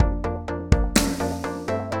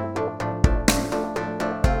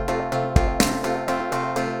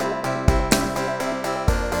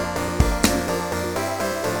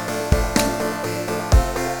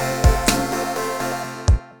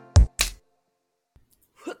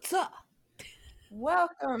So,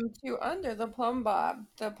 Welcome to Under the Plumb Bob,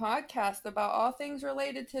 the podcast about all things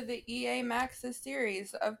related to the EA Max's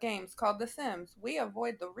series of games called The Sims. We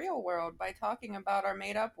avoid the real world by talking about our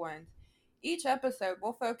made up ones. Each episode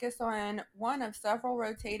will focus on one of several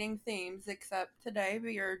rotating themes, except today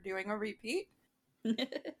we are doing a repeat.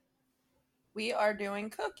 We are doing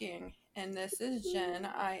cooking, and this is Jen.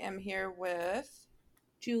 I am here with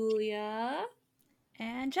Julia.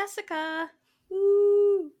 And Jessica.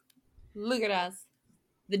 Woo. Look at us.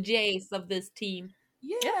 The Jays of this team.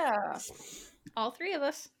 Yeah. All three of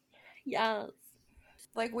us. Yes.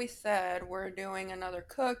 Like we said, we're doing another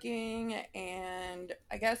cooking, and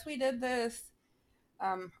I guess we did this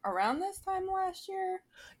around this time last year.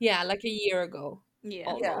 Yeah, like a year ago. Yeah.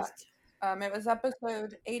 Almost. It was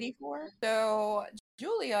episode 84. So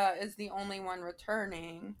Julia is the only one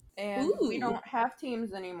returning, and we Ooh. don't have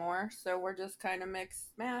teams anymore, so we're just kind of mixed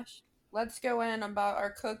mash. Let's go in about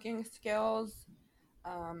our cooking skills.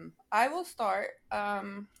 I will start.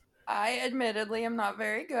 I admittedly am not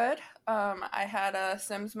very good. I had a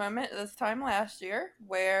Sims moment this time last year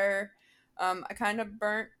where I kind of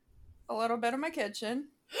burnt a little bit of my kitchen.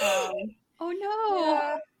 Oh no.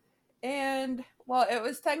 Yeah. And, well, it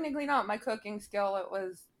was technically not my cooking skill, it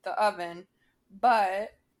was the oven. But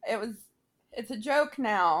it's a joke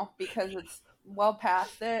now because it's well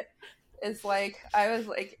past it. It's like, I was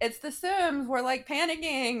like, it's The Sims, we're like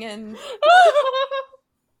panicking, and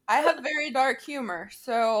I have very dark humor,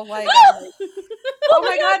 so like, I'm like, oh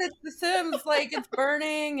my god, it's The Sims, like it's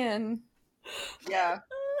burning, and yeah.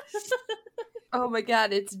 Oh my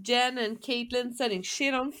god, it's Jen and Caitlin setting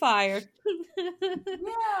shit on fire.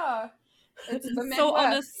 Yeah. It's the Midwest. So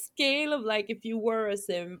on a scale of like if you were a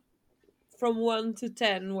Sim, from 1 to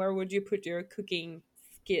 10, where would you put your cooking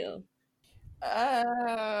skill?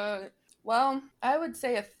 Well, I would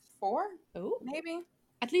say a 4, Oh, maybe.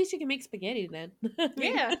 at least you can make spaghetti then.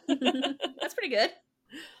 Yeah. That's pretty good.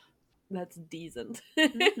 That's decent.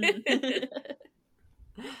 Mhm.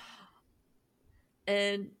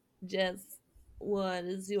 And Jess, what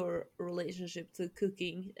is your relationship to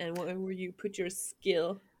cooking, and where would you put your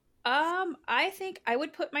skill? I think I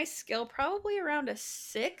would put my skill probably around a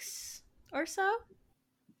 6 or so.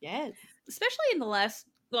 Yes. Especially in the last,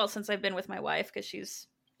 well, since I've been with my wife, because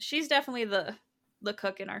she's definitely the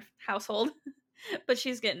cook in our household. But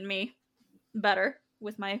she's getting me better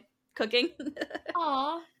with my cooking.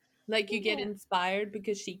 Aw. Like you get Yeah. inspired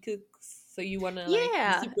because she cooks, so you want to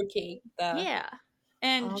Yeah. reciprocate the... Yeah.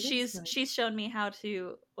 And Oh, that's she's nice. shown me how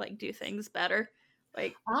to like do things better.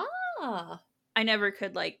 Like Ah. I never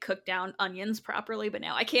could like cook down onions properly, but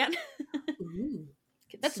now I can. Ooh.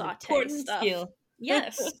 Could That's an saute important stuff. skill.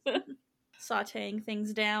 Yes. Sauteing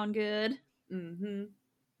things down good. Mm-hmm.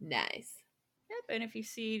 Nice. Yep. And if you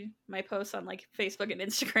see my posts on like Facebook and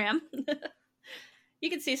Instagram, you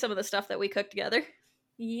can see some of the stuff that we cooked together.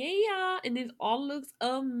 Yeah, and it all looks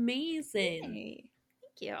amazing. Hey,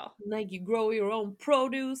 thank you. Like you grow your own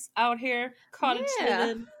produce out here, cottage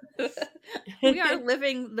Yeah. living. We are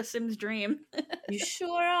living the Sims dream. You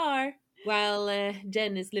sure are. While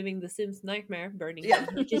Jen is living the Sims nightmare, burning Yeah.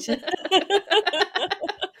 down her kitchen.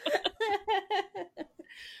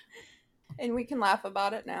 And we can laugh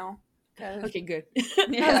about it now. 'Cause Okay, good.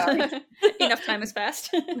 Yeah. Enough time has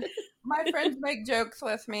passed. my friends make jokes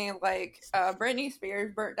with me, like, Britney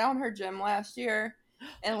Spears burnt down her gym last year,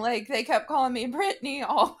 and, like, they kept calling me Britney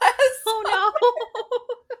all last Oh no.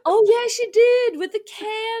 Oh yeah, she did with the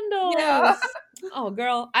candles. Yeah. Oh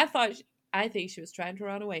girl, I think she was trying to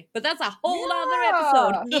run away, but that's a whole Yeah. other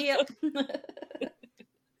episode. Yep.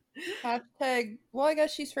 Hashtag, well, I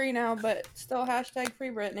guess she's free now, but still hashtag free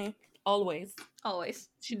Britney. Always, Always.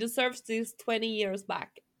 she deserves these 20 years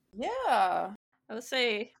back. Yeah. I would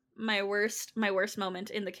say my worst moment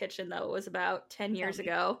in the kitchen though was about 10 years me.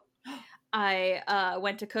 ago. I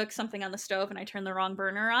went to cook something on the stove and I turned the wrong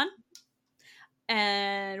burner on.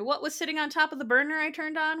 And what was sitting on top of the burner I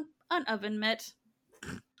turned on? An oven mitt.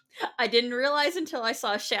 I didn't realize until I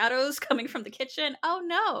saw shadows coming from the kitchen. Oh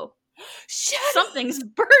no. Something's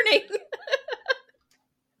burning.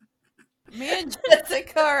 Me and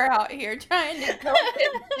Jessica are out here trying to go.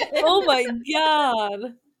 Oh my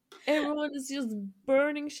god. Everyone is just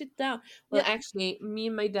burning shit down. Well, Yeah. actually, me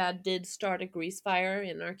and my dad did start a grease fire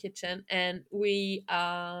in our kitchen, and we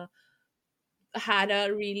had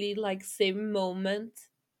a really like Sim moment,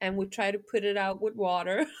 and we tried to put it out with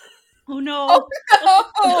water. Oh no.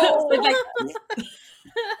 Oh, But, like,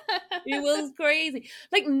 it was crazy.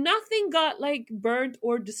 Like nothing got like burnt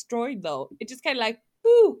or destroyed though. It just kind of like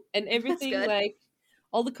whoo, and everything good. like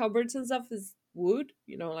all the cupboards and stuff is wood,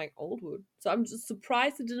 like old wood. So I'm just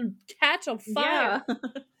surprised it didn't catch on fire. Yeah.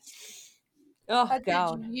 Oh Did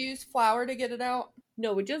God. you use flour to get it out?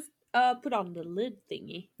 No, we just put on the lid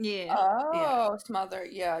thingy. Yeah. Oh, smother.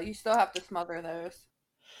 Yeah, you still have to smother those.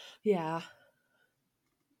 Yeah.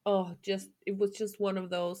 Oh, it was just one of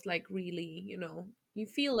those, like, really, you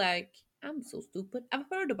feel like, I'm so stupid. I've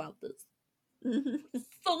heard about this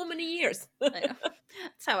so many years. I know.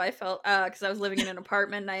 That's how I felt because I was living in an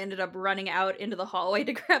apartment and I ended up running out into the hallway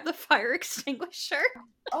to grab the fire extinguisher.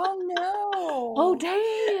 Oh no. Oh,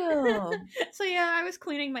 damn. So yeah, I was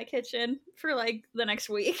cleaning my kitchen for like the next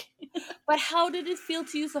week. But how did it feel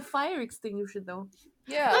to use a fire extinguisher, though?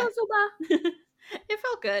 Yeah. Oh, so bad. It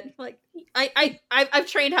felt good. Like I've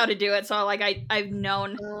trained how to do it, so like I've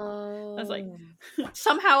known. Oh. I was like,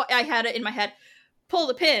 somehow I had it in my head. Pull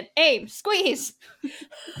the pin, aim, squeeze.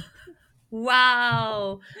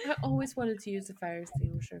 Wow. I always wanted to use a fire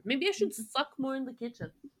extinguisher. Maybe I should suck more in the kitchen.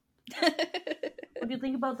 What do you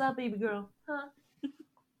think about that, baby girl? Huh?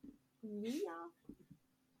 Yeah.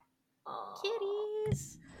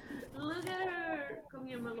 Kitties. Look at her. Come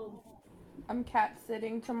here, my little. I'm cat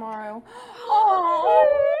sitting tomorrow. Oh,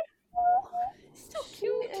 So she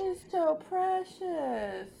is so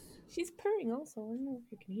precious. She's purring also. I don't know if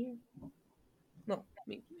you can hear. No,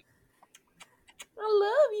 me. I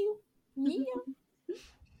love you. Yeah.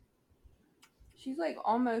 She's like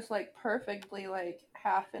almost like perfectly like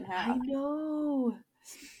half and half. I know.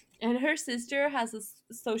 And her sister has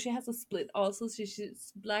she has a split also. So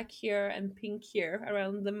she's black hair and pink hair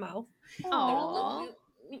around the mouth. Aww.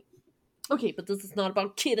 Okay, but this is not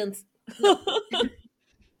about kittens.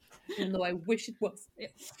 Even though I wish it was.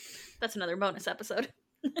 That's another bonus episode.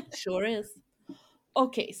 Sure is.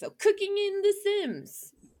 Okay, so cooking in The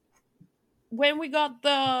Sims. When we got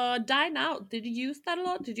the dine out, did you use that a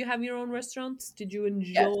lot? Did you have your own restaurants? Did you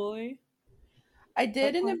enjoy? I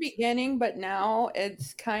did in the parts? beginning, but now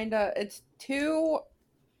it's too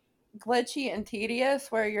glitchy and tedious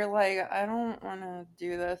where you're like, I don't want to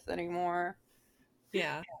do this anymore.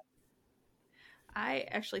 Yeah. I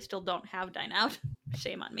actually still don't have Dine Out.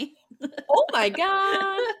 Shame on me. Oh my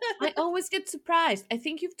god! I always get surprised. I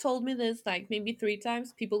think you've told me this like maybe 3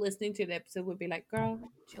 times. People listening to the episode would be like, "Girl,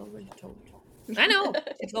 she already told you." I know.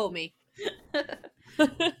 She told me.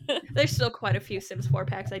 There's still quite a few Sims 4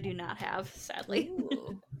 packs I do not have, sadly.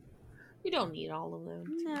 Ooh. You don't need all of them.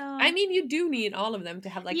 No. I mean, you do need all of them to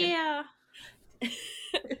have like yeah.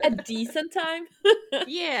 a decent time.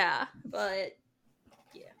 Yeah, but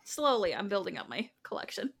yeah, slowly I'm building up my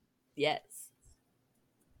collection. Yes.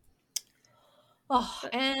 Oh,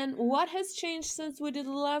 and what has changed since we did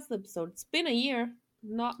the last episode? It's been a year.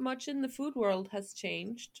 Not much in the food world has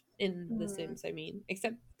changed in The Sims, I mean,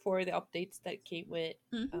 except for the updates that came with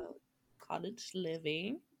cottage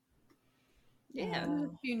living. Yeah. A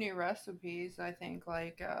few new recipes, I think,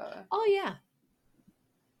 like Oh yeah.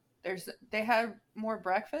 They have more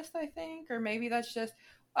breakfast, I think, or maybe that's just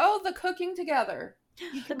the cooking together.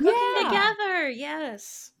 The cooking together,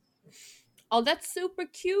 yes. Oh, that's super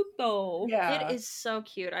cute though. Yeah. It is so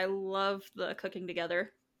cute. I love the cooking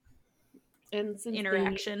together And since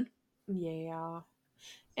interaction. Yeah.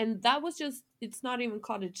 And that was just, it's not even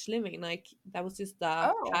cottage living, like that was just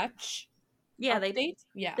the patch. Yeah, update.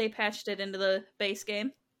 they patched it into the base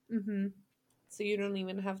game. Mm-hmm. So you don't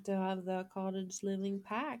even have to have the cottage living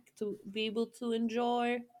pack to be able to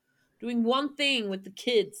enjoy doing one thing with the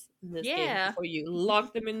kids in this game before you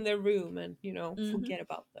lock them in their room and, forget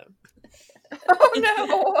about them. Oh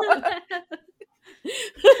no!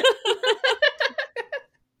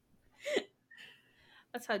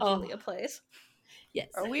 That's how Julia plays. Yes.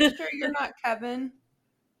 Are we sure you're not Kevin?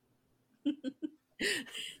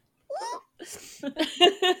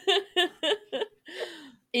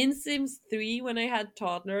 In Sims 3, when I had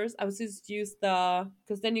toddlers, I was just use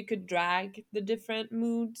because then you could drag the different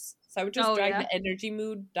moods. So I would just drag the energy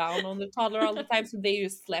mood down on the toddler all the time, so they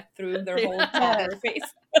just slept through their whole toddler phase.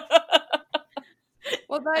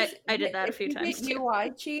 Well, I did that a few times. If you get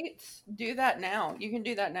UI cheats, do that now. You can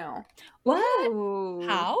do that now. What? Ooh.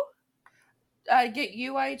 How? Get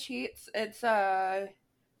UI cheats. It's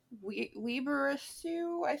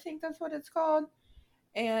Weeberisu, I think that's what it's called.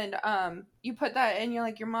 And you put that in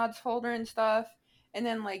your mods folder and stuff, and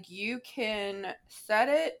then you can set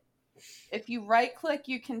it. If you right click,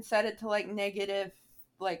 you can set it to negative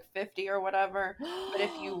 50 or whatever. But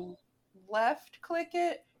if you left click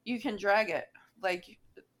it, you can drag it.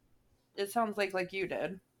 It sounds like you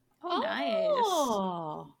did. Oh, nice.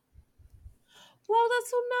 Oh. Wow,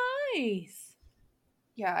 that's so nice.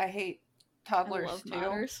 Yeah, I hate toddlers I love too.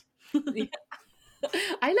 modders.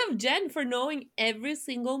 I love Jen for knowing every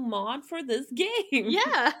single mod for this game.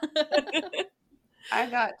 Yeah. I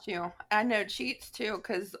got you. I know cheats too,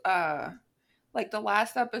 because like the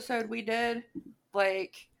last episode we did,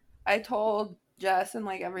 like I told Jess and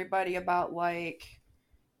like everybody about like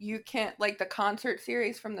you can't like the concert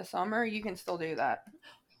series from the summer, you can still do that.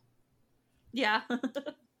 Yeah.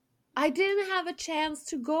 I didn't have a chance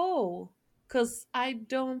to go because I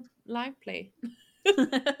don't live play.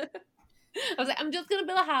 I was like, I'm just gonna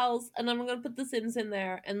build a house and I'm gonna put the Sims in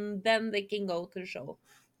there and then they can go to the show.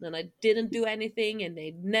 Then I didn't do anything and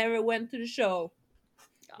they never went to the show.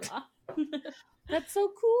 Aw. That's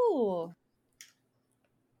so cool.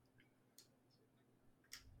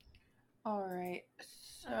 All right.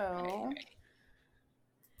 So Alright.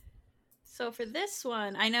 So for this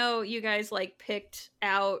one, I know you guys like picked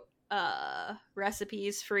out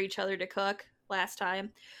recipes for each other to cook last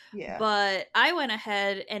time, yeah. but I went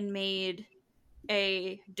ahead and made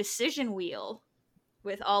a decision wheel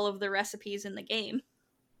with all of the recipes in the game.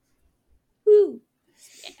 Woo.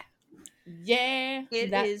 Yeah.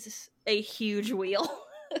 It is a huge wheel.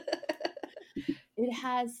 It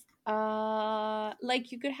has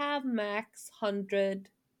like you could have max 100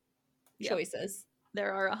 Yep. choices.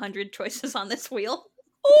 There are 100 choices on this wheel.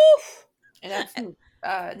 Oof. And that's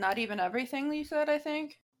not even everything you said, I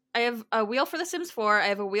think. I have a wheel for The Sims 4, I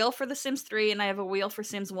have a wheel for The Sims 3, and I have a wheel for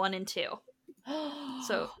Sims 1 and 2.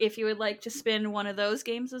 So if you would like to spin one of those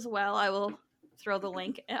games as well, I will throw the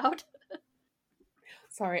link out.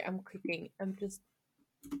 Sorry, I'm cooking. I'm just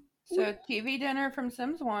So TV dinner from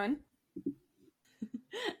Sims 1.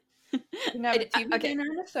 You can have a TV okay. dinner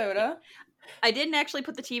and a soda. I didn't actually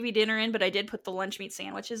put the TV dinner in, but I did put the lunch meat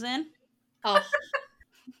sandwiches in. oh.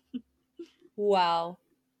 Wow.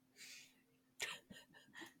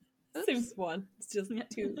 Oops. Sims 1. It's just Yeah.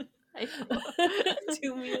 2. I-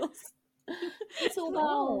 2 meals. So wow.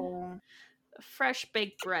 Oh. Fresh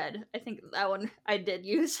baked bread. I think that one I did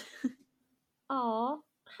use. Aw.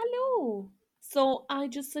 Hello. So I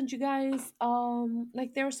just sent you guys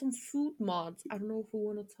like there are some food mods. I don't know if we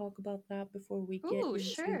want to talk about that before we get Ooh, into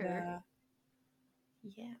sure. the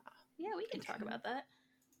yeah. Yeah, we can talk about that.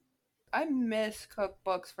 I miss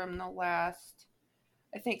cookbooks from the last.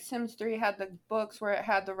 I think Sims 3 had the books where it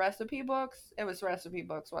had the recipe books. It was recipe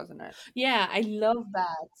books, wasn't it? Yeah, I love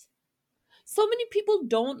that. So many people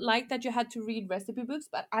don't like that you had to read recipe books,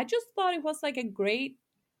 but I just thought it was like a great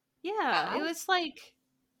Yeah, it was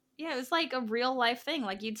like a real life thing.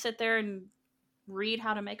 Like you'd sit there and read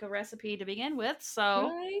how to make a recipe to begin with. So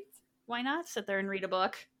right? why not sit there and read a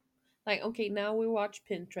book? Like, okay, now we watch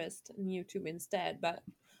Pinterest and YouTube instead, but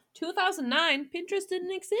 2009, Pinterest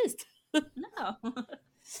didn't exist. No.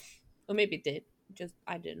 Or maybe it did. Just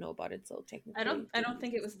I didn't know about it, so technically I don't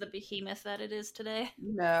think it was the behemoth that it is today.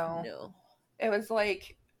 No. No. It was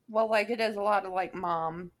like, well, like it is a lot of like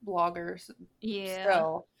mom bloggers Yeah.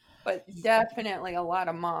 still, but definitely a lot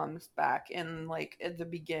of moms back in like at the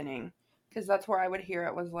beginning, because that's where I would hear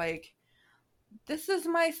it was like, this is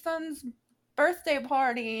my son's birthday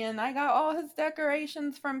party and I got all his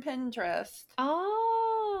decorations from Pinterest.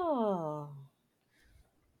 Oh.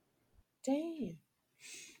 Damn.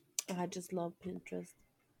 I just love Pinterest.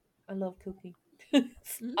 I love cooking.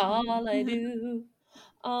 It's all I do.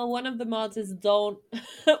 One of the mods is don't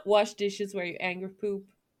wash dishes where you anger poop,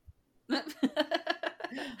 I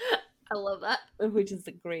love that. which is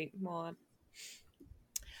a great mod.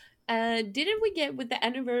 Didn't we get with the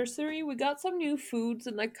anniversary? We got some new foods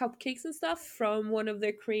and like cupcakes and stuff from one of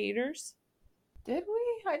their creators. Did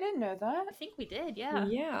we? I didn't know that. I think we did, yeah.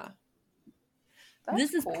 Yeah. That's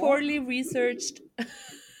This is cool. poorly researched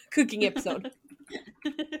cooking episode.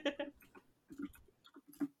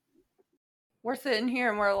 We're sitting here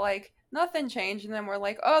and we're like, nothing changed, and then we're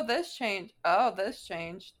like, oh, this changed. Oh, this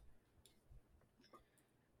changed.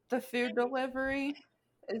 The food delivery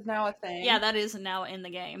is now a thing. Yeah, that is now in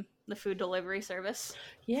the game. The food delivery service.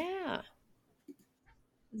 Yeah.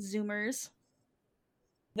 Zoomers.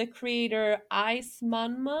 The creator Ice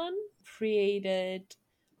Munmun created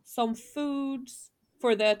some foods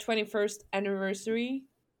for the 21st anniversary.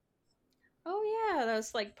 Oh yeah, that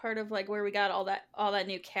was like part of like where we got all that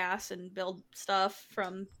new cast and build stuff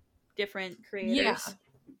from different creators. Yeah.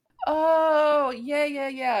 Oh,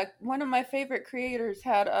 yeah. One of my favorite creators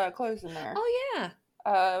had clothes in there. Oh yeah.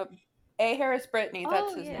 A. Harris Brittany,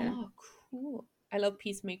 that's Oh, his yeah. name. Oh, cool. I love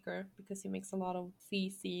Peacemaker because he makes a lot of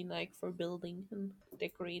CC like for building and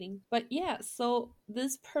decorating. But yeah, so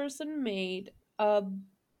this person made a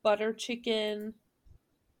butter chicken.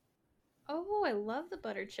 Oh, I love the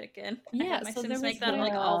butter chicken. I Yeah, had my so Sims there make was that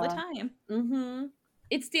like all the that. time. Mm-hmm.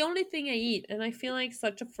 It's the only thing I eat, and I feel like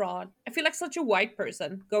such a fraud. I feel like such a white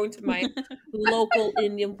person going to my local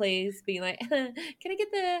Indian place, being like, "Can I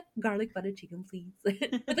get the garlic butter chicken, please, with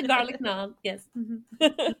the garlic naan?" Yes.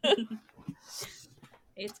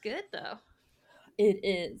 It's good though. It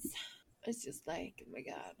is. It's just like, oh my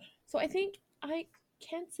god. So I think I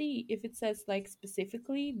can't see if it says like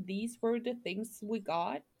specifically these were the things we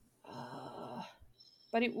got.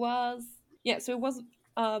 But it was, yeah, so it was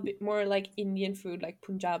a bit more like Indian food, like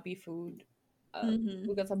Punjabi food.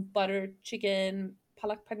 We got some buttered chicken,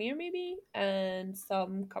 palak paneer maybe, and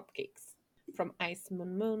some cupcakes from Ice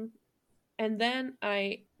Moon Moon. And then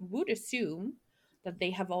I would assume that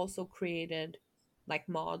they have also created like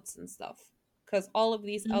mods and stuff. Because all of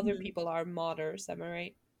these other people are modders, am I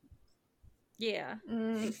right? Yeah,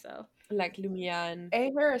 I think so. Like Lumia and...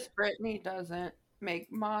 A. Harris Brittany doesn't make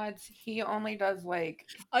mods. He only does like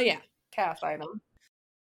Oh yeah. cast items.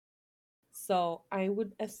 So I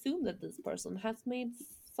would assume that this person has made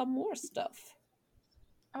some more stuff.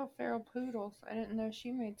 Oh, Feral Poodles. I didn't know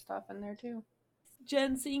she made stuff in there too.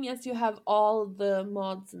 Jen, seeing as you have all the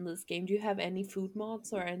mods in this game, do you have any food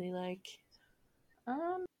mods or any like...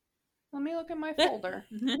 Let me look at my folder.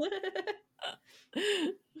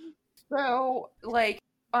 So, like,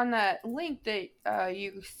 on that link that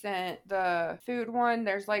you sent, the food one,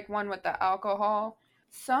 there's like one with the alcohol.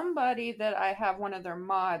 Somebody that I have one of their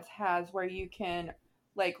mods has where you can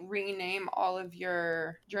like rename all of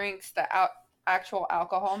your drinks the actual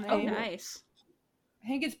alcohol name. Oh, nice. I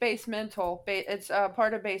think it's Basemental. It's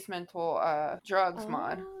part of Basemental drugs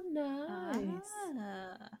mod. Nice.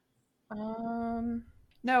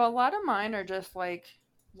 No, a lot of mine are just like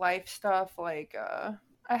life stuff. Like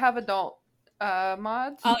I have adult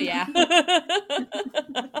mods. Oh yeah.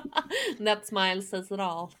 That smile says it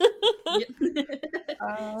all.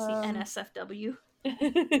 NSFW.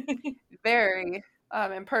 Very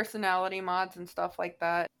and personality mods and stuff like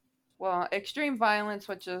that. Well, extreme violence,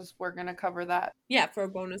 which is we're gonna cover that. Yeah, for a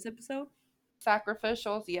bonus episode.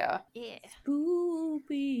 Sacrificials, yeah. Yeah.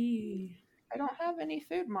 Spoopy. I don't have any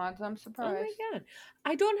food mods. I'm surprised. Oh my god.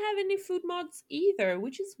 I don't have any food mods either,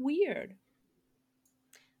 which is weird.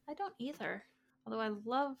 I don't either. Although I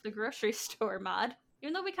love the grocery store mod.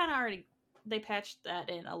 Even though we kind of already... They patched that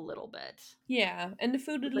in a little bit. Yeah, and the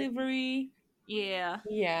food delivery. Yeah.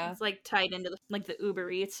 Yeah. It's like tied into the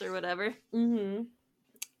Uber Eats or whatever.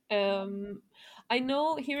 I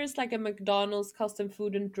know here is like a McDonald's custom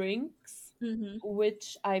food and drinks,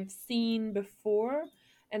 which I've seen before.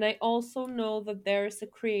 And I also know that there's a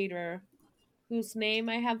creator whose name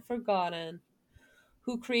I have forgotten,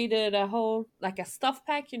 who created a whole, like a stuff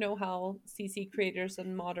pack. You know how CC creators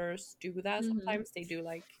and modders do that sometimes? They do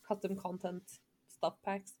like custom content stuff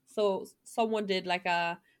packs. So someone did like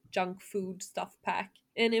a junk food stuff pack.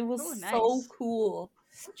 And it was so cool.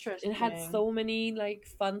 Interesting. It had so many like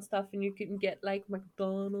fun stuff, and you can get like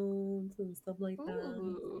McDonald's and stuff like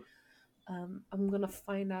that. I'm gonna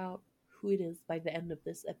find out who it is by the end of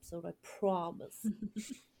this episode, I promise.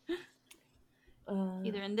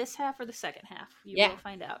 Either in this half or the second half. You will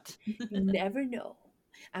find out. You never know.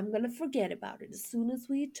 I'm gonna forget about it as soon as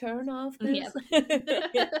we turn off this.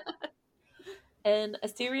 And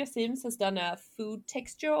Asteria Sims has done a food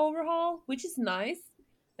texture overhaul, which is nice.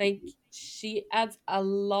 Like, she adds a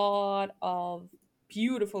lot of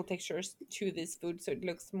beautiful textures to this food, so it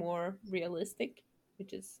looks more realistic,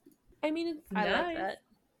 which is, I mean, it's nice. I like that.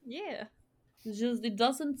 Yeah. It's just, it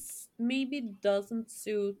doesn't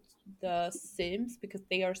suit the Sims because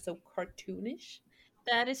they are so cartoonish.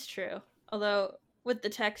 That is true. Although, with the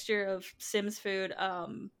texture of Sims food, I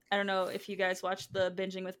don't know if you guys watched the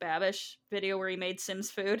Binging with Babish video where he made Sims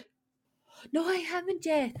food. No, I haven't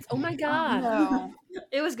yet. Oh my god. No.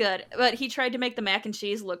 It was good, but he tried to make the mac and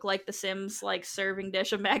cheese look like the Sims like serving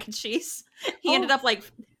dish of mac and cheese. He ended up like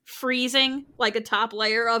freezing like a top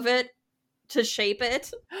layer of it to shape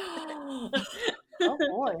it. Oh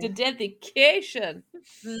boy. The dedication.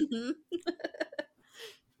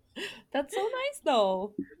 That's so nice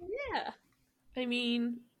though. Yeah. I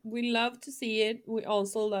mean, we love to see it. We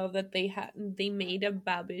also love that they made a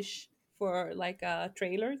Babish for like a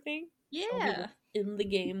trailer thing. Yeah. So in the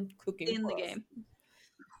game cooking in the us. game.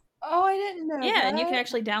 Oh, I didn't know. Yeah, that. and you can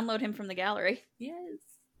actually download him from the gallery. Yes.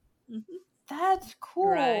 That's cool.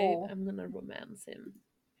 Right. I'm gonna romance him.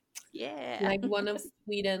 Yeah. Like one of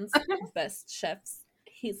Sweden's best chefs.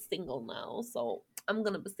 He's single now, so I'm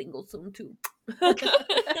gonna be single soon too.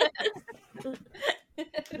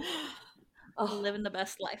 Living the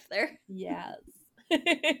best life there. Yes.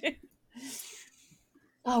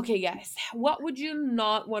 Okay, guys. What would you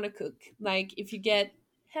not want to cook? Like, if you get,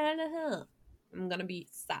 I'm gonna be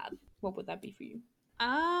sad. What would that be for you?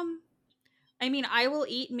 I mean, I will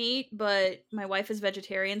eat meat, but my wife is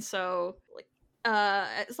vegetarian, so like,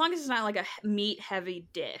 as long as it's not like a meat heavy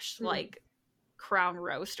dish, like crown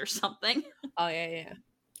roast or something. Oh yeah.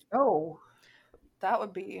 Oh, that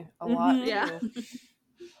would be a lot. Mhm. Yeah.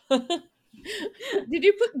 Too. Did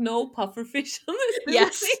you put no puffer fish on this?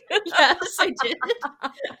 Yes, yes, I did.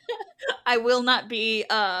 I will not be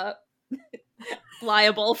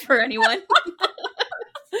liable for anyone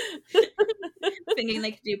thinking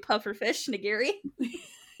they could do puffer fish nigiri.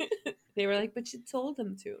 They were like, but you told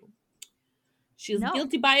them to. She's No.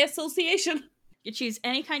 guilty by association. You choose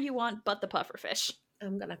any kind you want, but the puffer fish.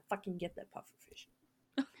 I'm gonna fucking get that puffer fish.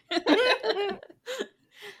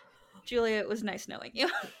 Julia, it was nice knowing you.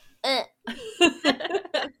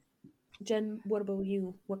 Jen, what about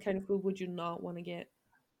you? What kind of food would you not want to get?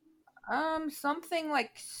 Something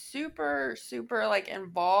like super like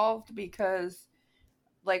involved, because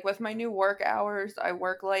like with my new work hours, I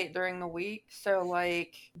work late during the week, so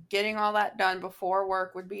like getting all that done before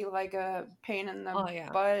work would be like a pain in the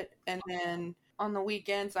butt, and then on the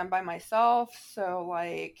weekends I'm by myself, so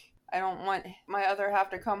like I don't want my other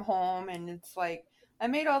half to come home and it's like, I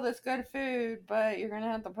made all this good food, but you're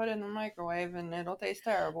gonna have to put it in the microwave and it'll taste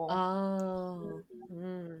terrible. Oh.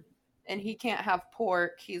 And he can't have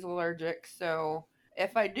pork, he's allergic, so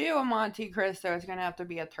if I do a Monte Cristo, it's gonna have to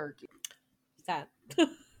be a turkey. Sad.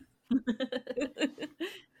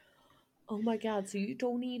 Oh my god, so you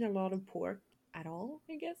don't eat a lot of pork at all,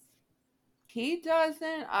 I guess? He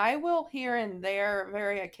doesn't. I will here and there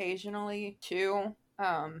very occasionally too,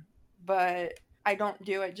 but I don't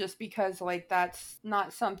do it just because like that's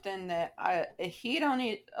not something that he don't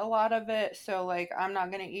eat a lot of it, so like I'm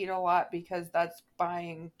not gonna eat a lot because that's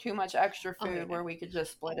buying too much extra food where we could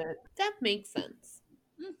just split it. That makes sense.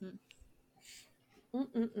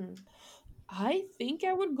 I think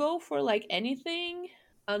I would go for like anything,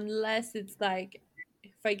 unless it's like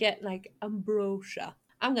if I get like ambrosia,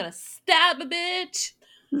 I'm gonna stab a bitch.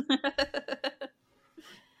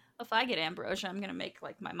 If I get ambrosia, I'm gonna make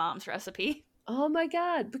like my mom's recipe. Oh my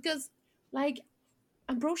god, because like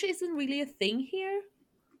ambrosia isn't really a thing here.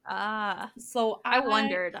 So I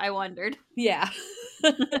wondered. Yeah.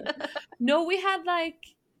 No, we had like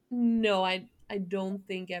I don't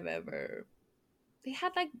think I've ever. They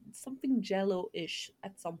had like something Jello-ish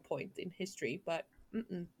at some point in history, but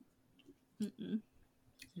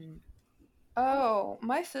Oh,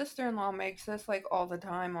 my sister-in-law makes this like all the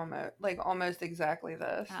time, almost exactly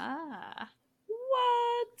this.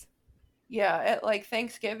 What? Yeah, at like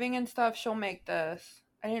Thanksgiving and stuff, she'll make this.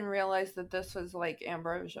 I didn't realize that this was like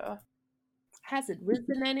ambrosia. Has it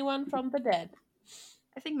risen anyone from the dead?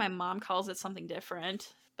 I think my mom calls it something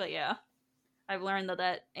different, but yeah, I've learned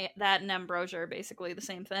that and ambrosia are basically the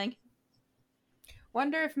same thing.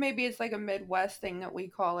 Wonder if maybe it's like a Midwest thing that we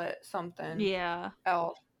call it something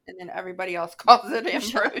else, and then everybody else calls it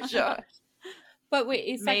ambrosia. But wait,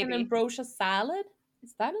 is that an ambrosia salad?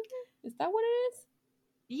 Is that what it is?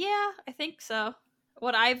 Yeah, I think so.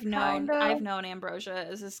 What I've known ambrosia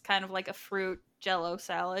is kind of like a fruit Jello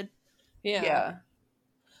salad. Yeah.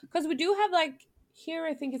 Because we do have like here,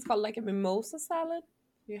 I think it's called like a mimosa salad.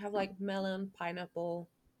 You have like melon, pineapple,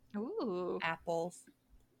 apples,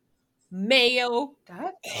 mayo.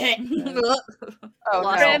 That's creme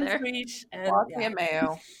fraiche, and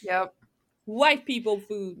mayo. Yep. White people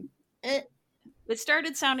food. It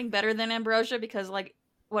started sounding better than ambrosia because like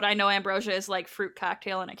what I know ambrosia is like fruit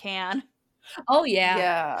cocktail in a can. Oh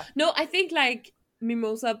yeah. No, I think like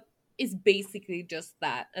mimosa is basically just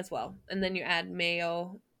that as well, and then you add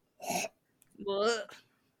mayo.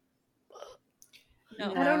 No,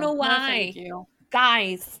 I don't know why. No, thank you.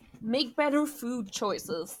 Guys, make better food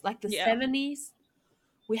choices. Like the 70s,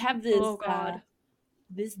 we have this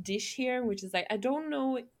this dish here, which is like, I don't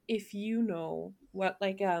know if you know what,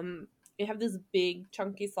 like we have this big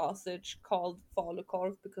chunky sausage called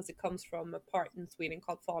falukorv because it comes from a part in Sweden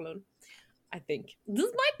called Falun. I think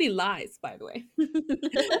this might be lies, by the way.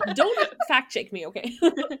 Don't fact check me, okay?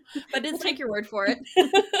 But we'll take your word for it.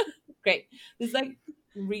 Great. It's like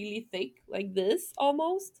really thick, like this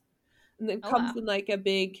almost, and then comes in like a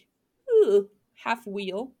big half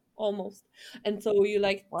wheel almost. And so you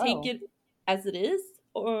like take it as it is,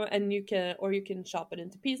 or you can chop it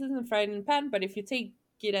into pieces and fry it in a pan. But if you take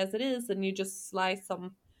it as it is, and you just slice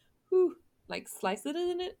some, slice it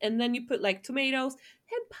in it, and then you put like tomatoes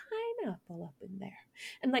and pineapple up in there,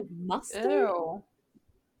 and like mustard. Ew.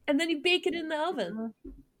 And then you bake it in the oven.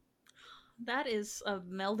 That is a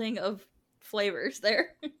melding of flavors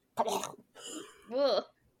there. I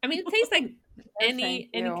mean, it tastes like any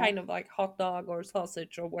kind of like hot dog or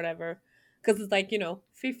sausage or whatever. Because it's like,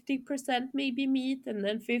 50% maybe meat and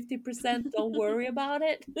then 50% don't worry about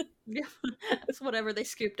it. Yeah. It's whatever they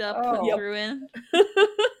scooped up, Oh. threw in.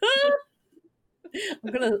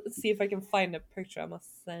 I'm gonna see if I can find a picture I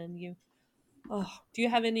must send you. Oh, do you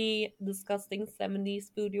have any disgusting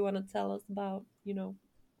 70s food you want to tell us about?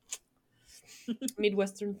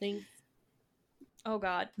 Midwestern things? Oh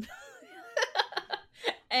god.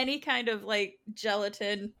 Any kind of like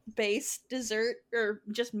gelatin based dessert or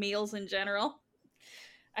just meals in general.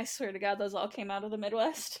 I swear to god those all came out of the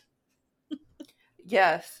Midwest.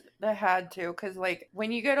 Yes, they had to, because like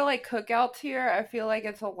when you go to like cookouts here, I feel like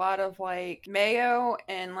it's a lot of like mayo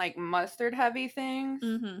and like mustard heavy things.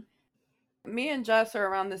 Mm-hmm. Me and Jess are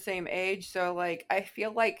around the same age, so like I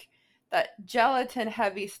feel like that gelatin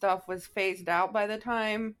heavy stuff was phased out by the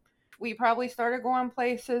time we probably started going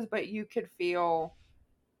places, but you could feel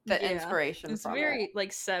the inspiration It's from very it.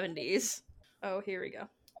 like 70s. Oh, here we go.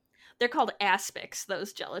 They're called aspics,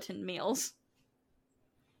 those gelatin meals.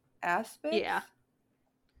 Aspics? Yeah.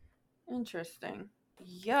 Interesting.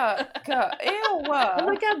 Yuck. Ew. Oh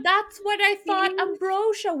my god, that's what I thought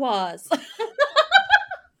ambrosia was.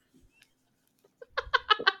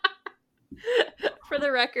 For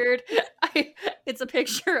the record, it's a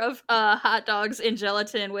picture of hot dogs in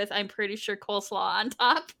gelatin with, I'm pretty sure, coleslaw on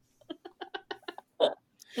top.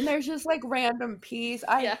 And there's just like random peas.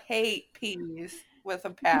 I hate peas with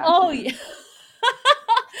a passion. Oh yeah.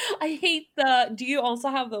 I hate do you also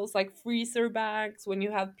have those like freezer bags when you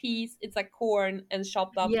have peas? It's like corn and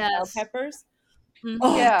chopped up bell peppers. Mm-hmm.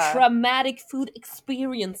 Oh, Yeah. traumatic food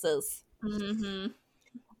experiences. Mm-hmm.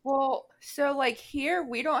 Well, so like here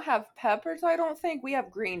we don't have peppers, I don't think. We have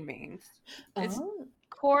green beans. It's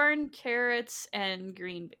corn, carrots, and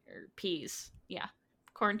peas. Yeah.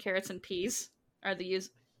 Corn, carrots, and peas are the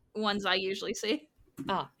ones I usually see.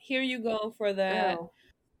 Here you go for the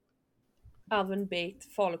oven baked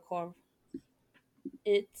falukorv.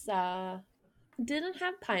 It's didn't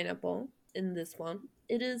have pineapple in this one.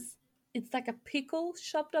 It's like a pickle,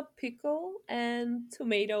 chopped up pickle, and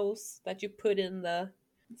tomatoes that you put in the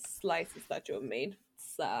slices that you have made.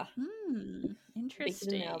 It's interesting. baked in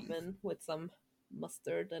the oven with some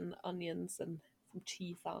mustard and onions and some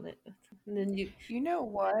cheese on it. And then you know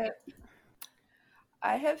what?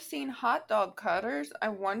 I have seen hot dog cutters. I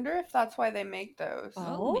wonder if that's why they make those.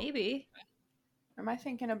 Oh, maybe. Or am I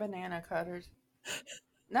thinking of banana cutters?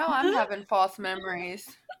 No, I'm having false memories.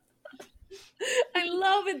 I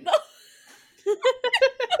love it though.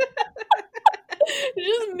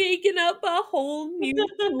 Just making up a whole new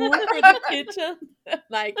tool for the kitchen.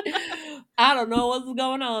 Like, I don't know what's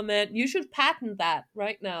going on, man. You should patent that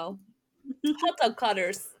right now. Hot dog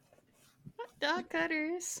cutters. Hot dog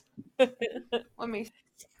cutters. Let me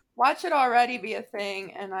watch it already be a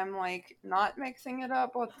thing, and I'm like not mixing it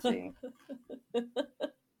up. Let's see.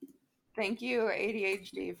 Thank you,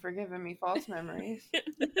 ADHD, for giving me false memories.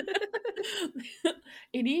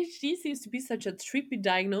 ADHD seems to be such a trippy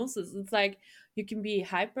diagnosis. It's like you can be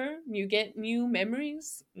hyper, you get new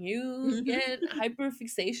memories, you get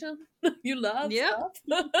hyperfixation, you love stuff.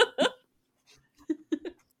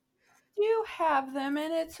 You have them,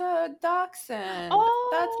 and it's a dachshund. Oh,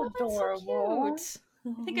 that's adorable. That's so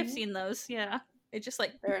cute. I think I've seen those. Yeah, it just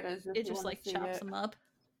like there it is. It just like chops them up.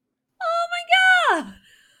 Oh my god!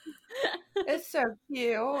 It's so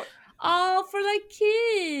cute. Oh, for like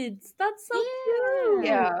kids. That's so cute.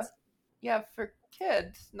 Yeah, for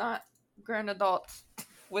kids, not grown adults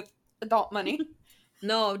with adult money.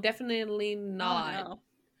 No, definitely not. Oh, no.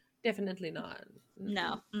 Definitely not.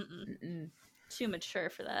 No. Too mature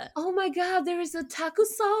for that. Oh my god, there is a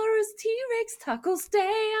Tacosaurus T-Rex taco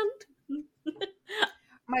stand.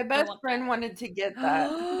 My best friend wanted to get that.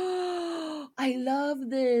 I love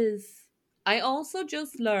this. I also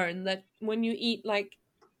just learned that when you eat like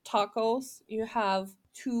tacos, you have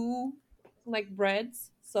two like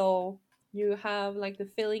breads. So you have like the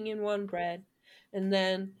filling in one bread, and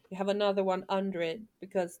then you have another one under it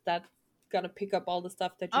because that's gonna pick up all the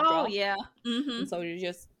stuff that you drop. Oh yeah. Mm-hmm. And so you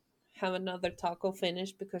just have another taco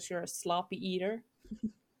finished because you're a sloppy eater.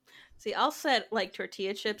 See, I'll set like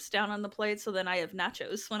tortilla chips down on the plate so then I have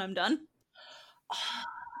nachos when I'm done.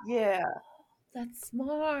 Yeah. That's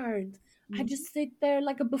smart. I just sit there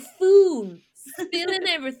like a buffoon, spilling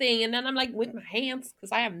everything, and then I'm like with my hands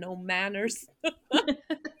because I have no manners. Me too.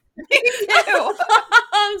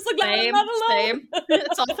 I'm so glad I'm not alone. Same.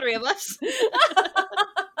 It's all three of us.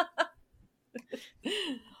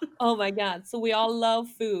 Oh my god! So we all love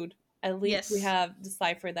food. At least we have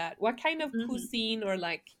deciphered that. What kind of cuisine or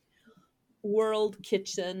like world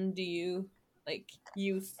kitchen do you like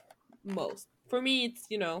use most? For me, it's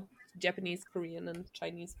Japanese, Korean, and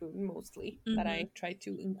Chinese food mostly that I try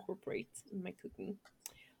to incorporate in my cooking.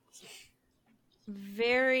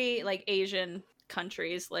 Very like Asian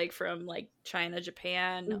countries, like from like China,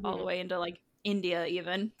 Japan, all the way into like India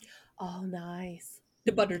even. Oh, nice.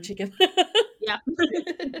 The butter chicken. Yeah.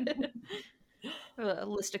 A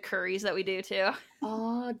list of curries that we do too.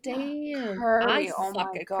 Oh, damn. Curry, I oh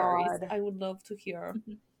suck my at curries. God. I would love to hear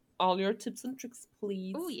all your tips and tricks,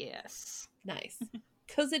 please. Oh, yes. Nice.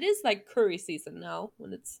 Because it is like curry season now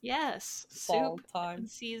when it's Yes. fall Soup time.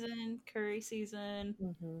 season, curry season.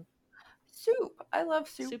 Soup. I love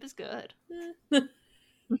soup. Soup is good.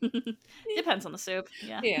 Depends on the soup.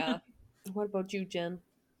 Yeah. Yeah. What about you, Jen?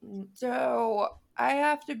 So I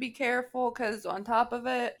have to be careful because on top of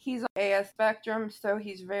it, he's on AS spectrum, so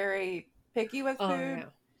he's very picky with food.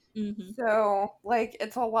 Yeah. So like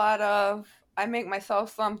it's a lot of I make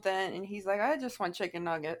myself something and he's like, I just want chicken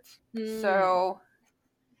nuggets. So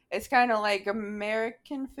it's kind of like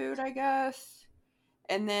American food, I guess.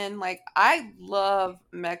 And then like I love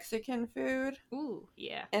Mexican food. Ooh,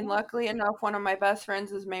 yeah. And luckily enough, one of my best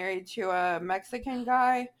friends is married to a Mexican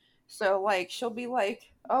guy. So like she'll be like,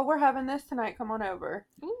 oh, we're having this tonight, come on over.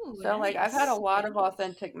 Ooh, So like I've had a nice. lot of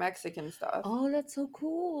authentic Mexican stuff. Oh, that's so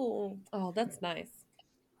cool. Oh, that's nice.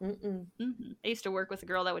 I used to work with a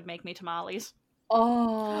girl that would make me tamales.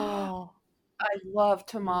 Oh, I love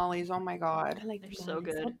tamales. Oh my I God. like They're tamales. so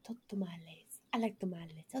good. Hot tamales. I like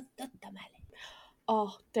tamales. Hot tamales.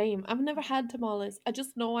 Oh, damn. I've never had tamales. I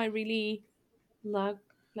just know I really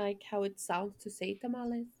like how it sounds to say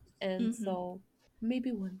tamales. And so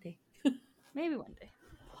maybe one day. Maybe one day.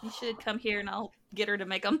 You should come here and I'll get her to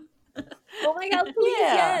make them. Oh my God, please,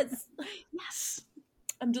 Yeah. yes. Yes.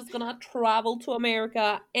 I'm just gonna travel to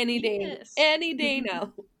America any day. Yes. Any day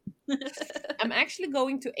now. I'm actually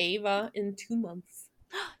going to Ava in 2 months.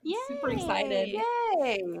 Yay! Super excited.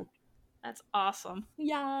 Yay. That's awesome.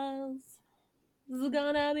 Yes. This is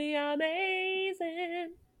gonna be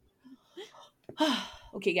amazing.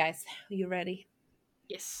 Okay, guys, are you ready?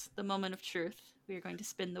 Yes, the moment of truth. We are going to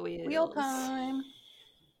spin the wheels. Wheel time.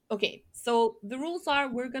 Okay, so the rules are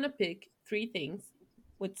we're gonna pick 3 things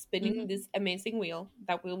with spinning this amazing wheel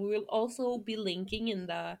that we will also be linking in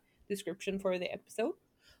the description for the episode.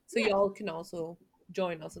 So y'all can also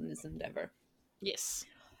join us in this endeavor. Yes.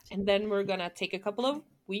 And then we're gonna take a couple of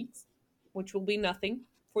weeks, which will be nothing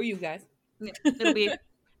for you guys. It'll be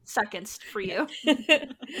seconds for you.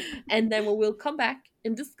 And then we will come back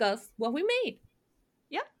and discuss what we made.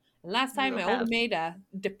 Yep. Last time I only made a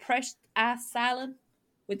depressed ass salad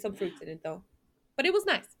with some fruits in it though. But it was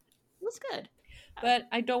nice. It was good. But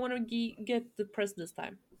I don't want to get depressed this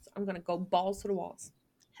time. So I'm going to go balls to the walls.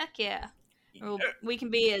 Heck yeah. We can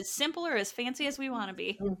be as simple or as fancy as we want to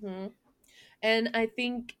be. And I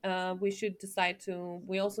think we should decide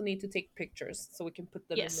we also need to take pictures so we can put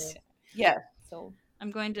them in there. Yeah. So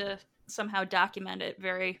I'm going to somehow document it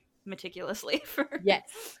very meticulously yes.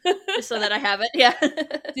 just so that I have it. Yeah.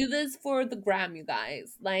 Do this for the gram, you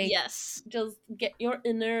guys. Like, yes. Just get your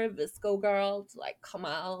inner Visco girl to like come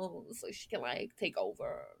out so she can like take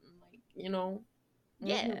over. Like, you know.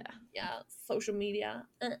 Yeah. Yeah. Social media.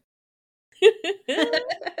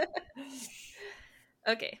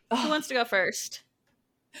 Okay. Who wants to go first?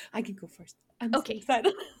 I can go first. I'm Okay. so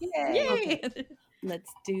excited. Yay. Okay.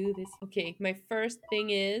 Let's do this. Okay, my first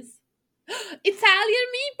thing is Italian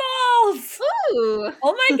meatballs! Ooh!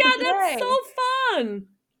 Oh my god, that's Yay. so fun!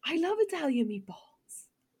 I love Italian meatballs.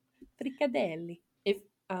 Friccadelli. If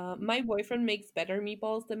my boyfriend makes better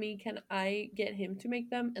meatballs than me, can I get him to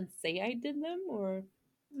make them and say I did them? Or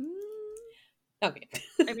okay.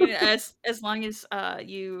 I mean, as long as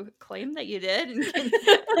you claim that you did. And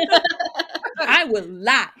I will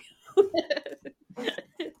lie.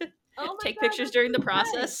 Take pictures during the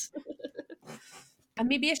process. And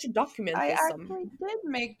maybe I should document I this actually did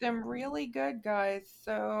make them really good, guys.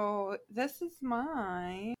 So this is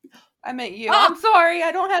mine. I meant you. I'm sorry,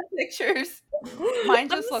 I don't have pictures. Mine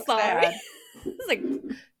just looks sad. It's like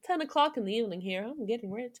 10 o'clock in the evening here. I'm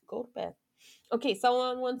getting ready to go to bed. Okay,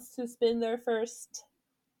 someone wants to spin their first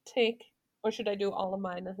take, or should I do all of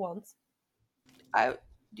mine at once?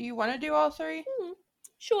 Do you want to do all 3?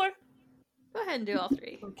 Sure. Go ahead and do all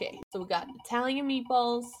 3. Okay, so we got Italian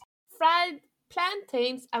meatballs, fried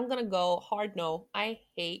plantains. I'm gonna go hard no. I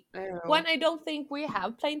hate when I don't think we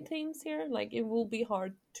have plantains here. Like, it will be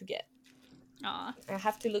hard to get. Aw. I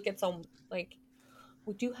have to look at some, like,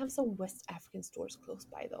 we do have some West African stores close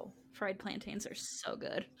by though. Fried plantains are so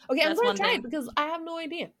good. Okay, That's I'm gonna one try thing. it because I have no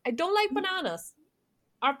idea. I don't like bananas.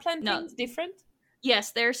 Are plantains different?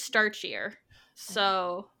 Yes, they're starchier,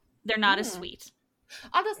 so they're not as sweet.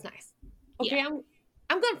 Oh, that's nice. Okay, Yeah.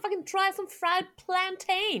 I'm gonna fucking try some fried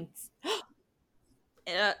plantains.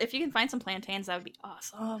 If you can find some plantains, that would be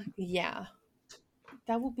awesome. Yeah.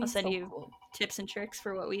 That would be I'll send so you cool. tips and tricks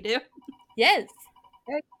for what we do. Yes.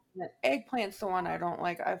 Eggplant's the one I don't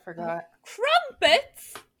like. I forgot.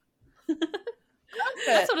 Crumpets?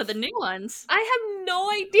 That's one of the new ones. I have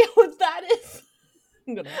no idea what that is.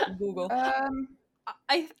 I'm gonna have to Google.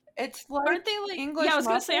 It's like Aren't they like English Yeah, I was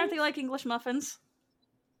gonna say, aren't muffins? they like English muffins?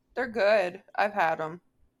 They're good. I've had them.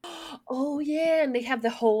 Oh yeah, and they have the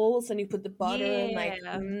holes, and you put the butter and like.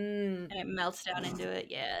 Yeah. And it melts down into it.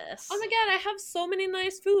 Yes. Oh my god, I have so many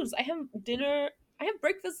nice foods. I have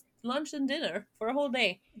breakfast, lunch, and dinner for a whole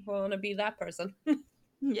day. If I want to be that person.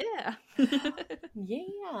 Yeah.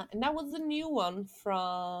 Yeah, and that was the new one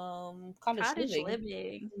from Cottage Living.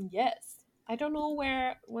 Living. Yes. I don't know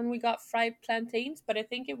when we got fried plantains, but I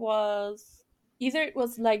think it was either it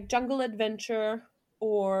was like Jungle Adventure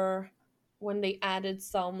or when they added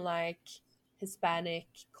some like Hispanic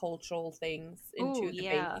cultural things into the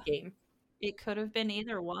base game. It could have been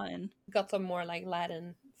either one. Got some more like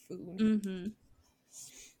Latin food. Mm-hmm.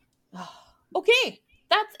 Okay,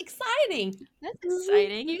 that's exciting. That's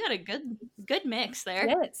exciting. You got a good mix there.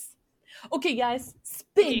 Yes. Okay, guys,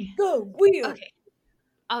 spin the wheel. Okay.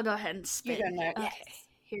 I'll go ahead and spin. You go next. Okay.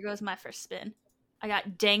 Here goes my first spin. I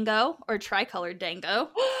got Dango or tricolored Dango.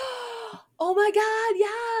 Oh my god,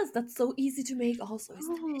 yes! That's so easy to make also. It's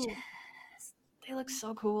delicious. They look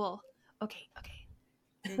so cool. Okay.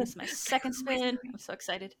 Here's my second spin. I'm so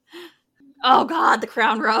excited. Oh god, the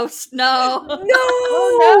crown roast. No. No!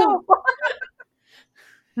 Oh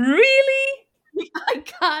no! Really? I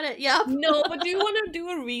got it. Yep. No, but do you want to do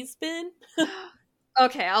a respin?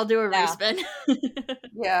 Okay, I'll do a respin.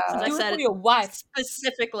 Yeah. Since I Do it said for your wife.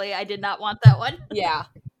 specifically, I did not want that one. Yeah.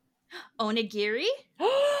 Onigiri.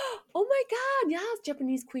 Oh my god, yes,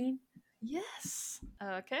 Japanese queen. Yes.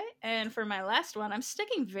 Okay, and for my last one, I'm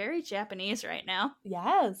sticking very Japanese right now.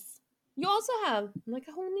 Yes. You also have like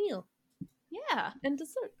a whole meal Yeah. and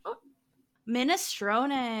dessert. Oh,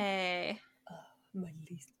 Minestrone. my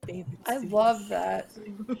least favorite. I soup. love that.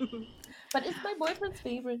 But it's my boyfriend's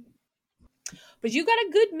favorite. But you got a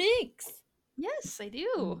good mix. Yes, I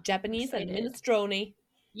do. Japanese and Excited. minestrone.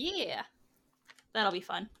 Yeah. That'll be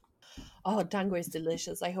fun. Oh, dango is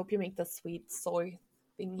delicious. I hope you make the sweet soy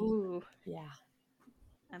thingy. Ooh. Yeah.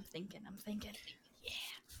 I'm thinking. Yeah.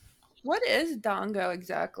 What is dango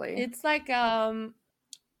exactly? It's like a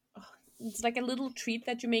little treat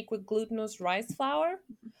that you make with glutinous rice flour.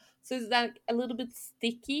 So it's like a little bit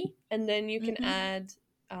sticky, and then you can add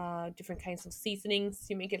different kinds of seasonings.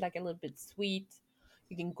 You make it like a little bit sweet.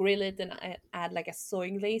 You can grill it and add like a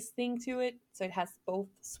soy glaze thing to it, so it has both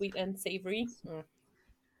sweet and savory.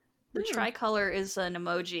 The tricolor is an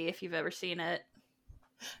emoji if you've ever seen it.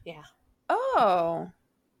 Yeah. Oh.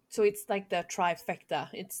 So it's like the trifecta.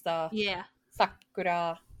 It's the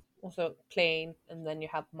sakura, also plain, and then you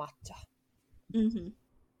have matcha. Mm-hmm.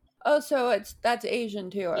 Oh, so that's Asian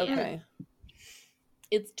too. Okay.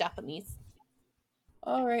 It's Japanese.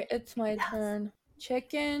 All right, it's my turn.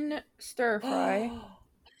 Chicken stir fry.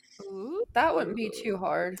 Ooh. That wouldn't be too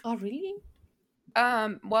hard. Oh, really?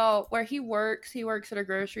 Well, where he works at a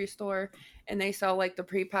grocery store, and they sell like the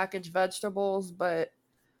prepackaged vegetables, but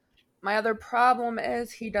my other problem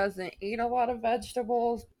is he doesn't eat a lot of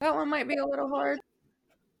vegetables. That one might be a little hard.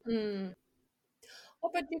 Oh,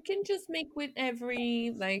 but you can just make with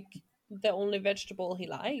every, like, the only vegetable he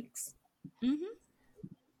likes. Mm-hmm.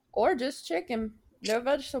 Or just chicken. No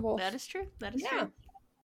vegetables. That is true. True.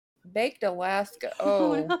 Baked Alaska.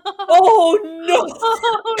 Oh. Oh, no!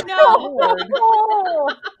 Oh, no! Oh,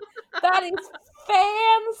 that is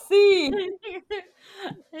fancy!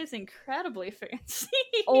 That is incredibly fancy.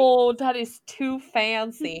 Oh, that is too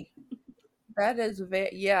fancy. That is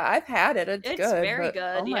yeah, I've had it. It's good. Very but,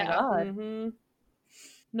 good. Oh my god. Mm-hmm.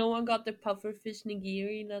 No one got the pufferfish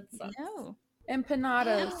nigiri. That sucks. No.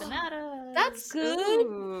 Empanadas. Empanadas. That's good.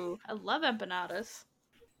 Ooh, I love empanadas.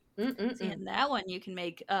 Mm-mm-mm. See, in that one, you can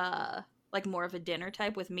make like more of a dinner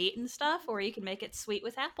type with meat and stuff, or you can make it sweet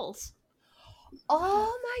with apples.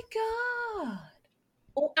 Oh my god!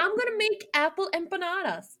 Oh, I'm gonna make apple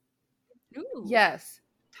empanadas. Ooh. Yes.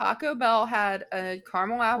 Taco Bell had a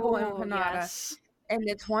caramel apple empanada. Yes. And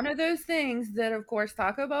it's one of those things that, of course,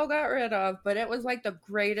 Taco Bell got rid of, but it was like the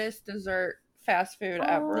greatest dessert fast food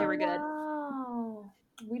ever. They were good. Wow.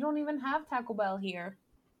 We don't even have Taco Bell here.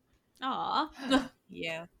 Aw.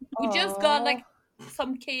 Yeah. We just got like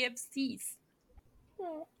some KFCs.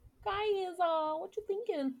 Oh, guys, what you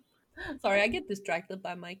thinking? Sorry, I get distracted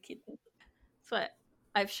by my kitten. But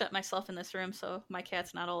I've shut myself in this room so my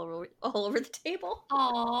cat's not all over the table.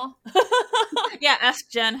 Aw. Yeah, ask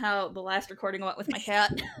Jen how the last recording went with my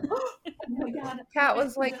cat. Oh my god. Cat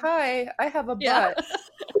was like, "Hi, I have a Yeah. butt."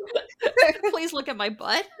 Please look at my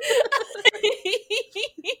butt.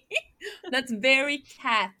 That's very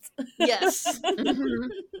cat. Yes. Mhm.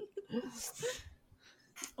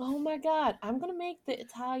 Oh my god. I'm gonna make the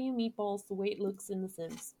Italian meatballs the way it looks in The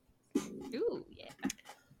Sims. Ooh, yeah.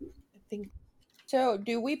 I think. So,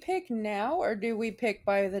 do we pick now or do we pick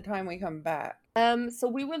by the time we come back? So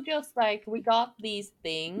we will just like, we got these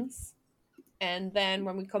things, and then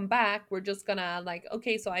when we come back, we're just gonna like,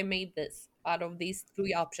 okay, so I made this out of these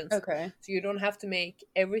 3 options. Okay. So you don't have to make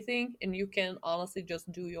everything, and you can honestly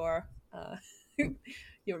just do your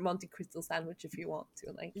your Monte Cristo sandwich if you want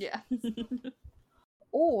to. Like, Yeah.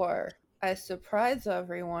 Or I surprise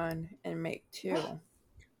everyone and make 2.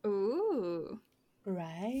 Ooh.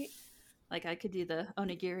 right? Like I could do the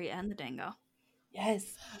onigiri and the dango.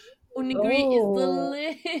 Yes. Onigiri Oh.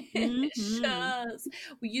 is delicious.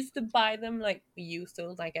 We used to buy them, like,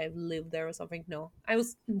 I've lived there or something. No, I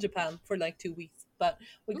was in Japan for like 2 weeks, but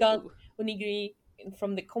we got Ooh. onigiri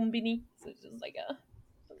from the kombini, so it's just like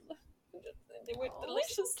they were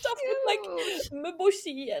delicious stuff with like Cute.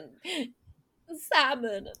 mabushi and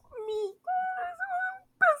salmon and meat.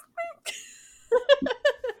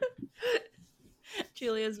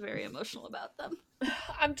 Julia's very emotional about them.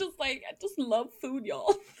 I'm just like, I just love food,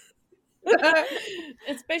 y'all.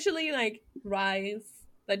 Especially like rice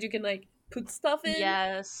that you can like put stuff in.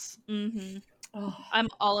 Yes. Mm-hmm. Oh, I'm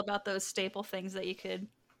all about those staple things that you could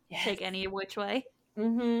yes. take any which way.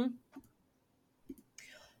 Mm-hmm.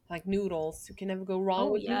 Like noodles. You can never go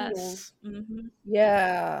wrong with noodles. Yes. Mm-hmm.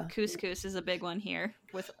 Yeah. Couscous is a big one here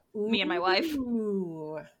with me and my wife.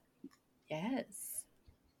 Ooh. Yes.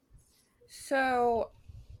 So,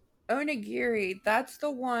 onigiri, that's the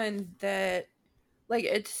one that, like,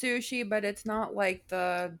 it's sushi, but it's not like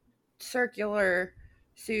the circular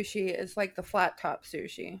sushi. It's like the flat top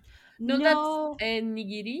sushi. No, that's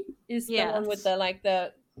nigiri is the one with Yes. the like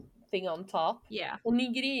the thing on top. Yeah.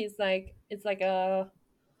 Onigiri is like, it's like a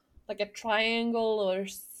triangle or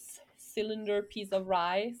cylinder piece of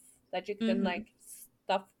rice that you can Mhm. like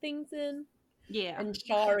stuff things in Yeah. and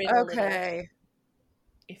char it a little Okay.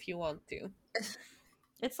 if you want to.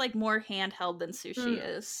 It's like more handheld than sushi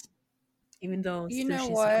is. Even though You know sushi's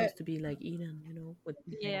what? supposed to be like eaten, with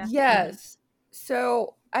Yeah. Yes.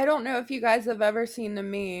 So, I don't know if you guys have ever seen the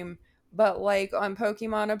meme, but like on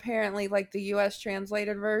Pokemon, apparently, like the US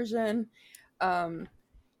translated version,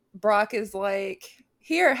 Brock is like,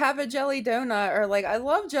 "Here, have a jelly donut," or like, "I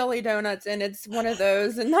love jelly donuts," and it's one of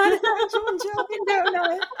those and not an actual jelly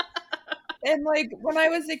donut. And like when I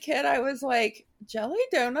was a kid, I was like, "Jelly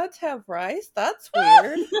donuts have rice? That's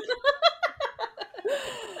weird."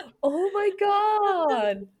 Oh my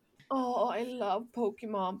god! Oh, I love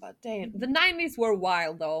Pokemon, but damn, the 90s were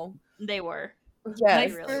wild though. They were. My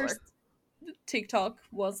Yes. really first TikTok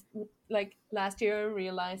was like last year. I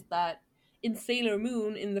realized that in Sailor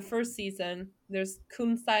Moon, in the first season, there's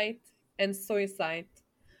Kunzite and Soysite,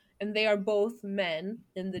 and they are both men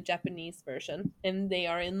in the Japanese version, and they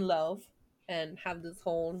are in love and have this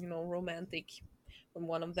whole, romantic when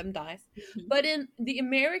one of them dies. Mhm. But in the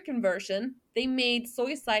American version, they made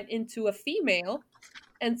Soysite into a female,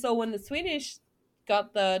 and so when the Swedish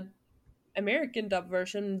got the American dub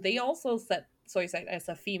version, they also set Soysite as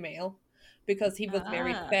a female because he was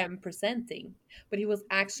very femme presenting, but he was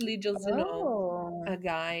actually just Oh. a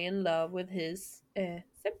guy in love with his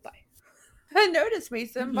senpai. Notice me,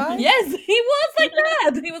 senpai. Yes, he was like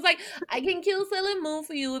that. He was like, "I can kill Sailor Moon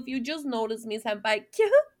for you if you just notice me, senpai."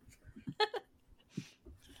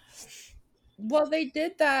 Well, they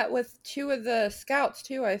did that with 2 of the scouts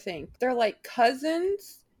too, I think. They're like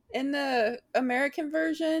cousins in the American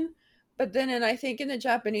version, but then I think in the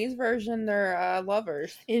Japanese version they're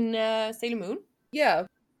lovers. In Sailor Moon? Yeah.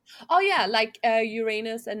 Oh yeah, like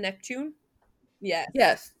Uranus and Neptune.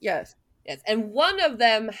 Yes. Yes. And one of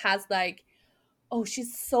them has like, oh,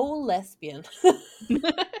 she's so lesbian.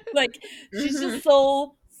 Like, she's just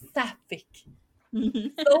so sapphic.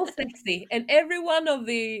 So sexy. And every one of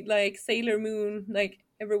the like Sailor Moon, like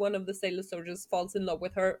every one of the Sailor soldiers falls in love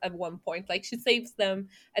with her at one point. Like, she saves them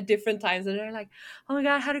at different times, and they're like, "Oh my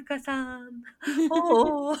god, Haruka-san."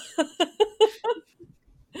 Oh.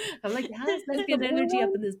 I'm like, yeah, there's lesbian energy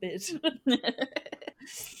up in this bitch.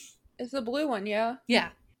 It's the blue one, yeah. Yeah.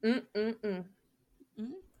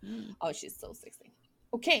 Oh, she's so sexy.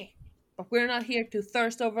 Okay, but we're not here to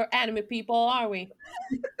thirst over anime people, are we?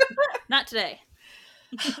 Not today.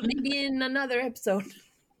 Maybe in another episode.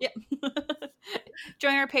 Yep.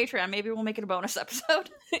 Join our Patreon. Maybe we'll make it a bonus episode.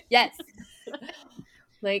 Yes.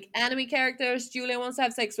 Like anime characters Julia wants to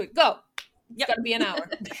have sex with. Go. It's gonna be an hour.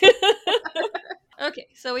 Okay,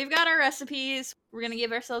 so we've got our recipes. We're gonna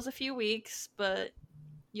give ourselves a few weeks, but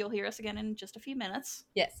you'll hear us again in just a few minutes.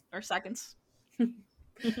 Yes. Or seconds.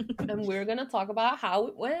 And we're gonna talk about how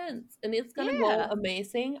it went. And it's gonna go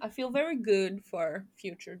amazing. I feel very good for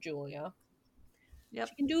future Julia. Yep.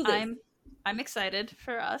 She can do this. I'm excited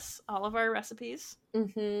for us, all of our recipes.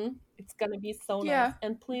 Mm-hmm. It's gonna be so nice.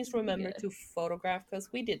 And please remember to photograph,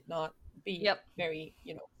 because we did not be very,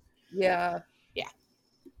 Yeah. Yeah.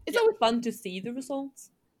 It's always fun to see the results.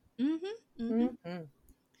 Mm-hmm. Mm-hmm.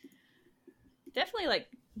 Definitely like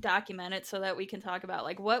document it so that we can talk about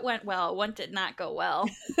like what went well, what did not go well.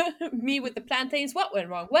 Me with the plantains, what went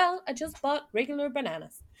wrong? Well, I just bought regular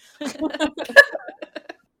bananas.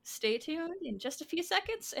 Stay tuned in just a few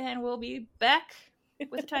seconds and we'll be back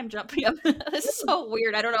with a time jump. Yep. This is so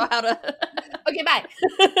weird. I don't know how to. Okay, bye.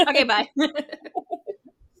 Okay, bye.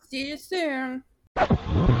 See you soon.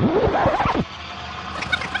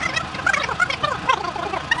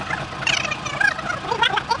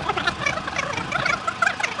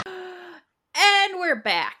 And we're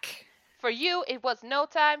back. For you, it was no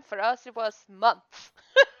time. For us, it was months.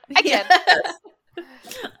 Again.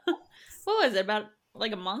 What was it? About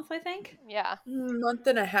like a month, I think? Yeah. Month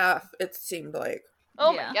and a half, it seemed like.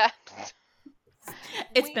 Oh my god.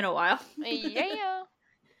 It's been a while. Yeah.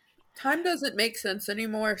 Time doesn't make sense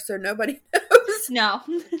anymore, so nobody knows. No.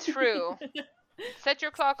 True. Set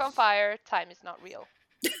your clock on fire. Time is not real.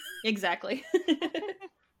 Exactly. Oh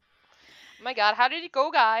my god, how did it go,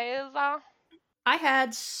 guys? I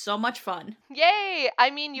had so much fun. Yay! I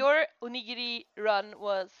mean, your onigiri run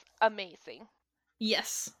was amazing.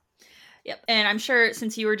 Yes. Yep. And I'm sure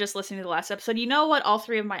since you were just listening to the last episode, you know what all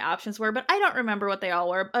three of my options were, but I don't remember what they all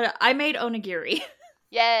were. But I made onigiri.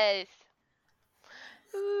 Yes.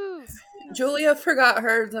 Ooh. Julia forgot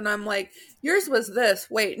hers, and I'm like, yours was this.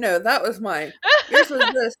 Wait, no, that was mine. Yours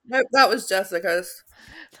was this. Nope, that was Jessica's.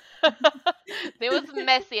 It was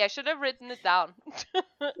messy. I should have written it down.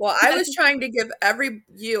 Well, I was trying to give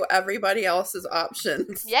everybody else's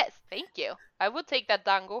options. Yes, thank you. I would take that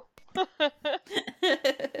dango.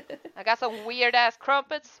 I got some weird ass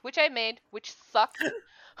crumpets, which I made, which sucked.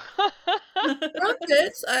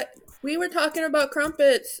 Crumpets? We were talking about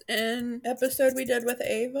crumpets in episode we did with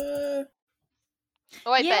Ava.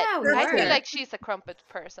 Oh, I bet. I feel were. like she's a crumpet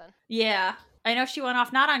person. Yeah. I know she went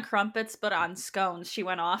off not on crumpets, but on scones she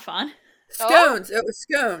went off on. Scones. It was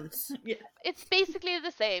scones. Yeah. It's basically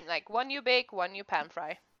the same. Like, one you bake, one you pan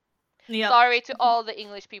fry. Yep. Sorry to all the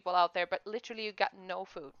English people out there, but literally you got no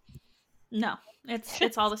food. No.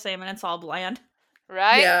 It's all the same and it's all bland.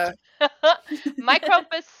 Right? Yeah. My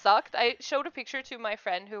crumpets sucked. I showed a picture to my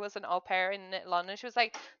friend who was an au pair in London. She was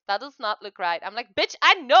like, that does not look right. I'm like, bitch,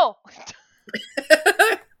 I know.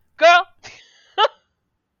 Girl.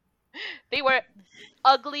 They were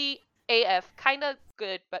ugly AF. Kind of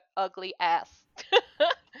good, but ugly ass.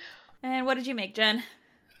 And what did you make, Jen?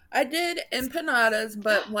 I did empanadas,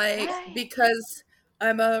 but because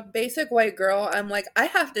I'm a basic white girl, I'm like, I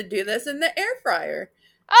have to do this in the air fryer.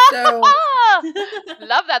 So,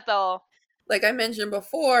 love that though. like I mentioned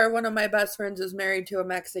before, one of my best friends is married to a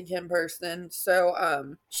Mexican person.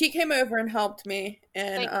 So, she came over and helped me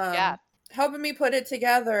and helping me put it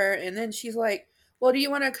together. And then she's like, well, do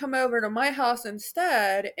you want to come over to my house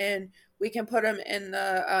instead? And we can put them in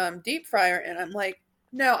the deep fryer. And I'm like,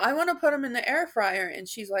 no, I want to put them in the air fryer. And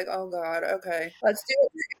she's like, oh God, okay, let's do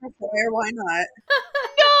it in the air fryer. Why not?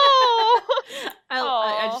 No.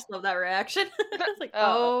 I just love that reaction. It's like,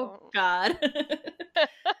 oh God.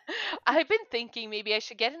 I've been thinking maybe I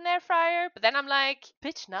should get an air fryer, but then I'm like,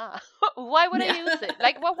 bitch, nah. Why would I use it?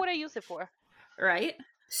 Like, what would I use it for? Right?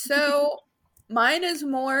 So mine is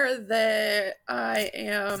more that I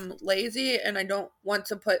am lazy and I don't want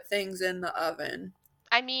to put things in the oven.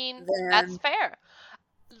 I mean, that's fair.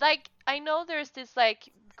 Like, I know there's this, like,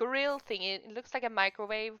 grill thing. It looks like a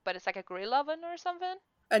microwave, but it's like a grill oven or something.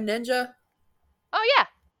 A Ninja? Oh, yeah.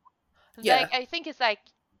 Yeah. Like, I think it's like,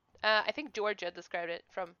 I think Georgia described it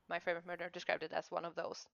from My Favorite Murder, described it as one of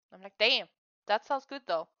those. I'm like, damn, that sounds good,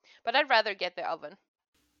 though. But I'd rather get the oven.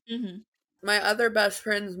 Mm-hmm. My other best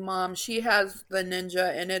friend's mom, she has the Ninja,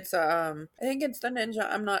 and it's I think it's the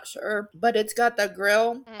Ninja, I'm not sure, but it's got the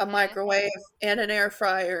grill, a microwave, and an air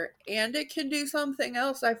fryer, and it can do something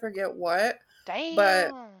else, I forget what. Damn.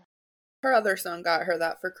 But her other son got her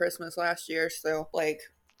that for Christmas last year, so like,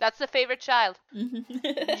 that's the favorite child.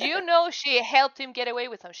 You know, she helped him get away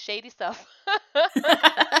with some shady stuff.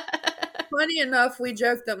 funny enough, we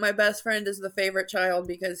joked that my best friend is the favorite child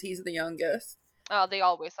because he's the youngest. Oh, they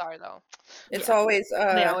always are though. It's Yeah. always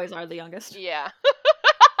They always are the youngest. Yeah.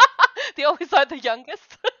 They always are the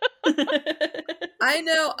youngest. I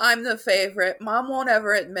know I'm the favorite. Mom won't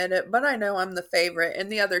ever admit it, but I know I'm the favorite.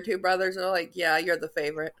 And the other two brothers are like, yeah, you're the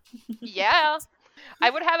favorite. Yeah. I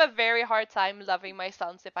would have a very hard time loving my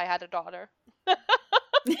sons if I had a daughter.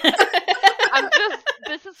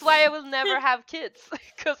 This is why I will never have kids.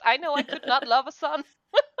 Because I know I could not love a son.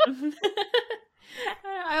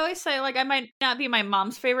 I always say, like, I might not be my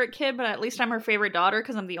mom's favorite kid, but at least I'm her favorite daughter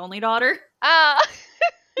because I'm the only daughter.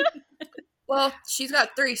 Well, she's got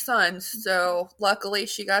 3 sons, so luckily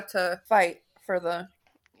she got to fight for the...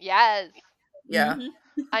 Yes. Yeah. Mhm.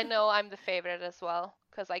 I know I'm the favorite as well.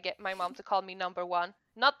 Because I get my mom to call me number 1.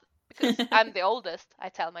 Not because I'm the oldest, I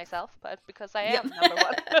tell myself, but because I am number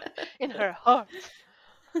 1 in her heart.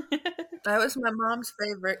 I was my mom's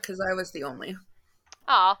favorite because I was the only.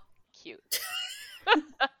 Aw, cute.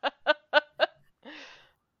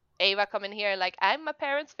 Ava come in here like, I'm my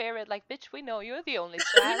parents' favorite. Like, bitch, we know you're the only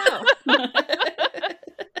child.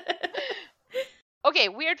 Okay,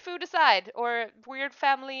 weird food aside, or weird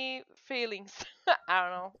family feelings.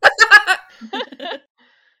 I don't know.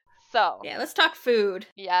 So, Yeah, let's talk food.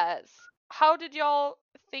 yes. How did y'all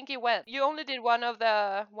think it went? You only did one of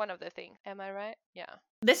the thing. Am I right? Yeah.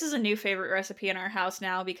 This is a new favorite recipe in our house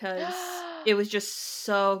now because it was just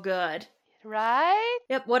so good. Right?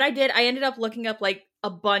 Yep, what I did, I ended up looking up like a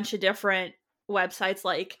bunch of different websites,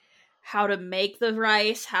 like how to make the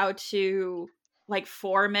rice, how to like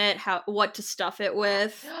form it, what to stuff it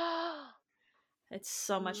with. It's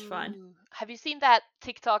so much fun. Ooh. Have you seen that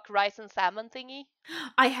TikTok rice and salmon thingy?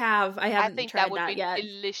 I haven't I think that tried would that be yet.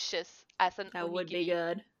 delicious as an That would be onigiri.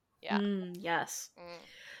 good. Yeah. Yes.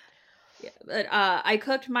 Mm. Yeah, but I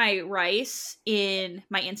cooked my rice in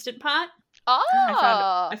my Instant Pot.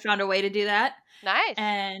 Oh, I found a way to do that. nice.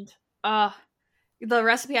 And the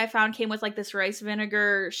recipe I found came with like this rice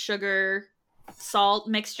vinegar, sugar, salt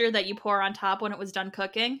mixture that you pour on top when it was done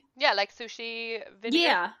cooking. Yeah, like sushi vinegar.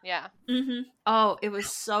 Yeah. Yeah. Mm-hmm. Oh, it was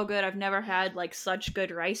so good. I've never had like such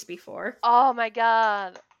good rice before. Oh my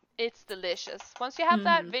god. It's delicious. Once you have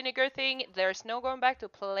that Mhm. vinegar thing, there's no going back to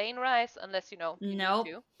plain rice unless you need Nope.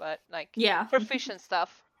 to. But like Yeah. proficient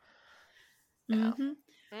stuff. Yeah. Mm-hmm.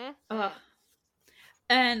 Mm.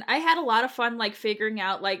 And I had a lot of fun like figuring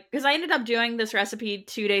out like because I ended up doing this recipe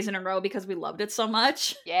 2 days in a row because we loved it so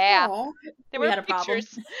much. Yeah. Aw. There We were had a problem.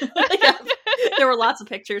 pictures. Yeah, there were lots of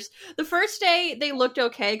pictures. The first day they looked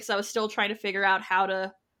okay because I was still trying to figure out how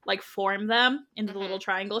to like form them into the little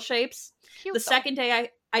triangle shapes. Cute The though. second day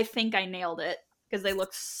I think I nailed it because they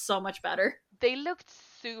looked so much better. They looked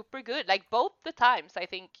super good. Like both the times, I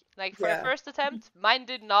think. Like for a Yeah. first attempt, mine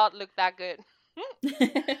did not look that good.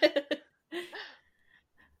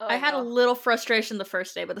 Oh, I had a no. little frustration the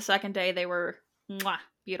first day, but the second day they were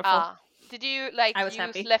beautiful. Did you like I was use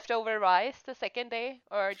happy. leftover rice the second day,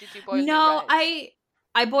 or did you boil new No, rice?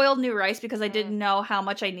 I boiled new rice because I didn't know how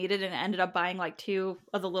much I needed and ended up buying like 2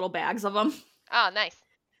 of the little bags of them. Ah, nice.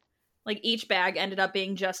 Like each bag ended up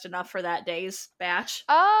being just enough for that day's batch.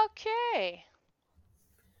 Okay.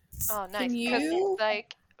 Oh, nice. Can Because you- it's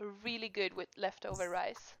like really good with leftover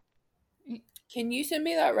rice. Can you send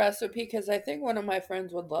me that recipe? Because I think one of my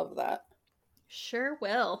friends would love that. Sure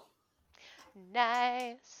will.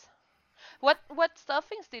 Nice. What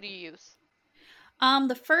stuffings did you use?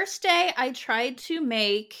 The first day I tried to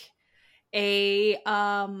make a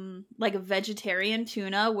like a vegetarian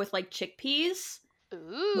tuna with like chickpeas.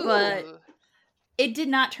 Ooh. But it did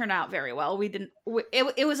not turn out very well.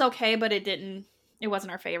 It was okay, but it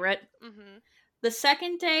wasn't our favorite. Mm-hmm. The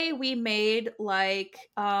second day we made like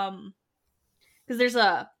because there's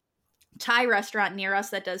a Thai restaurant near us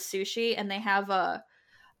that does sushi, and they have a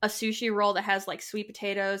sushi roll that has like sweet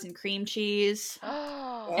potatoes and cream cheese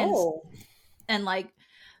Oh. and like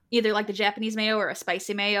either like the Japanese mayo or a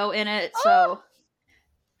spicy mayo in it. So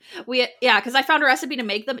because I found a recipe to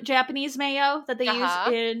make the Japanese mayo that they use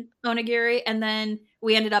in onigiri, and then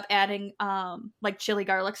we ended up adding like chili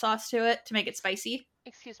garlic sauce to it to make it spicy.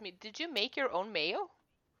 Excuse me, did you make your own mayo?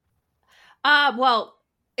 Well,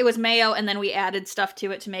 it was mayo, and then we added stuff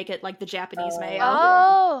to it to make it like the Japanese mayo.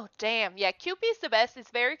 Oh, damn. Yeah, Kewpie is the best. It's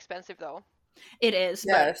very expensive, though. It is.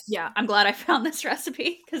 Yes. But yeah, I'm glad I found this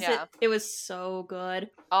recipe because Yeah. it was so good.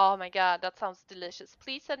 Oh my god, that sounds delicious.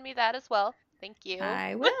 Please send me that as well. Thank you.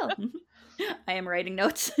 I will. I am writing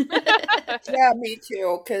notes. Yeah, me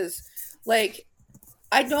too. Because, like,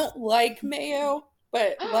 I don't like mayo,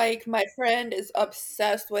 but, like, my friend is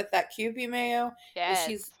obsessed with that Kewpie mayo. Yes.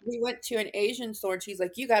 And we went to an Asian store, and she's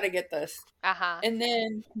like, you gotta get this. Uh-huh. And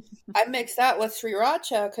then I mixed that with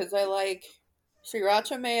sriracha because I like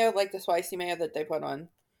sriracha mayo, like the spicy mayo that they put on.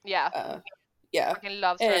 Yeah. Yeah. Fucking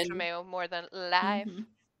love And sriracha mayo more than life.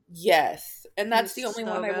 yes. And that's the It's only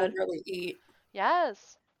so one I will good. really eat.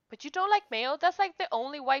 Yes. But you don't like mayo? That's like the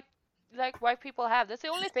only white people have. That's the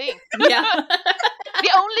only thing. Yeah. The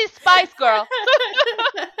only spice, girl.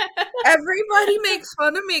 Everybody makes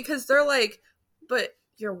fun of me because they're like, but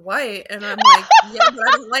you're white. And I'm like, yeah, but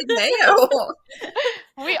I don't like mayo.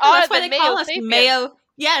 We Oh, are that's why the they call mayo us sapiens. mayo.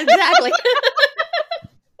 Yeah, exactly.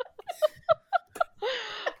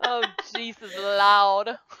 Oh, Jesus,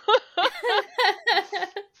 loud.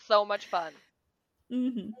 So much fun.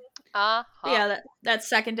 Mm-hmm. Uh-huh. Yeah, that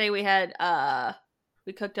second day we had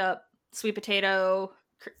we cooked up sweet potato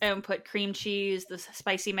and put cream cheese, the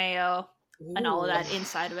spicy mayo, and all of that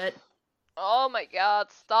inside of it. Oh my god,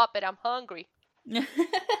 stop it. I'm hungry.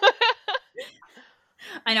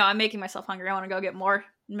 I know, I'm making myself hungry. I want to go get more,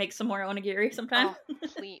 make some more onigiri sometime. Oh,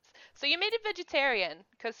 please. So you made it vegetarian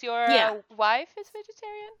because your Yeah. wife is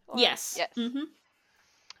vegetarian? Or- Yes. Yes. Mm-hmm.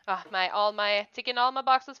 Ticking all my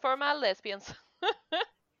boxes for my lesbians.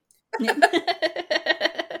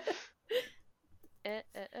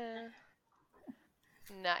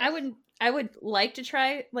 Nice. I would like to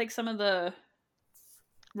try like some of the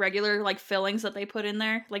regular like fillings that they put in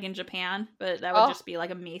there, like in Japan, but that would Oh. just be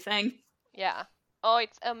like a me thing. Yeah. Oh,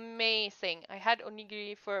 it's amazing. I had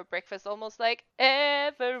onigiri for breakfast almost like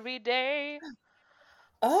every day.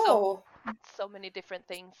 Oh. So many different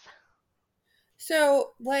things.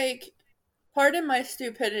 So, like, pardon my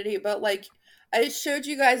stupidity, but like, I showed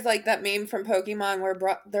you guys like that meme from Pokemon where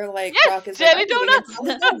they're like, Yes, Brock is jelly like, "I'm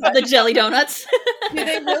eating a jelly donut." The jelly donuts. Do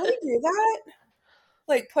they really do that?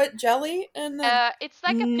 Like, put jelly in the? It's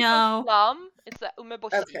like a pickled No. plum. It's a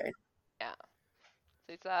umeboshi. Okay. Yeah.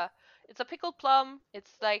 So it's a pickled plum.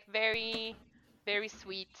 It's like very, very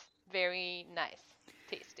sweet, very nice,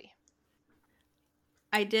 tasty.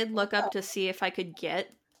 I did look up to see if I could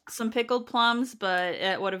get some pickled plums, but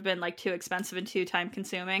it would have been like too expensive and too time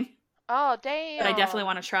consuming. Oh, damn. But I definitely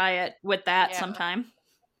want to try it with that Yeah. sometime.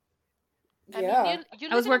 Yeah. I mean, you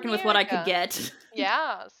I was live in working with what I could America. get.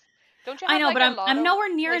 Yes. Don't you have I know, like but a lot I'm of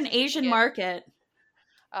nowhere near an places you can Asian get- market.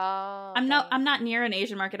 Oh, I'm dang. not near an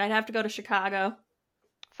Asian market. I'd have to go to Chicago.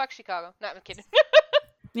 Fuck Chicago. No, I'm kidding.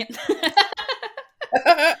 Yeah.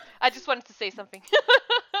 I just wanted to say something.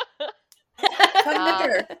 Come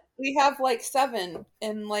here. We have like 7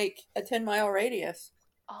 in like a 10-mile radius.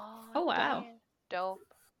 Oh, wow. damn. Dope.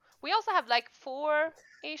 We also have like 4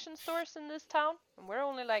 Asian stores in this town, and we're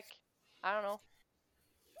only like, I don't know,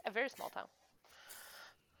 a very small town.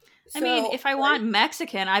 I mean, So, if I want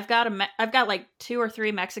Mexican, I've got like 2 or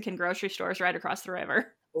 3 Mexican grocery stores right across the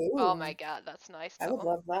river. Oh ooh, my god, that's nice. I would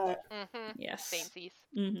love that. Mm-hmm. Yes. Samesies.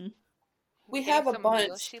 Mm-hmm. We Getting have a some real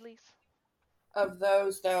bunch chilies. of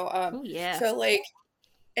those though. Oh yeah. So like,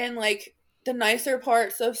 in like the nicer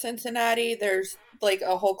parts of Cincinnati, there's like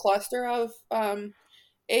a whole cluster of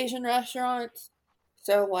Asian restaurants.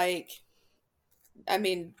 So like, I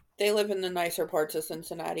mean, they live in the nicer parts of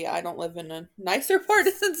Cincinnati. I don't live in a nicer part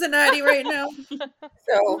of Cincinnati right now. So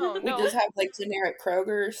Oh, we no. just have like generic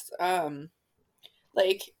Kroger's.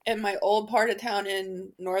 Like in my old part of town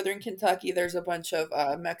in northern Kentucky, there's a bunch of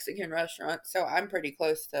Mexican restaurants. So I'm pretty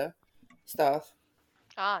close to stuff.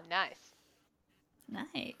 Ah, nice.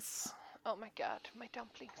 Nice. Oh my god, my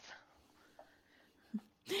dumplings.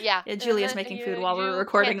 Yeah. Yeah, Julia's making food while we're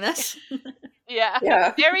recording can't- this. Yeah.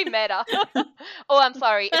 Yeah. Very meta. Oh, I'm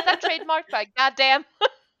sorry. Is that trademarked by goddamn?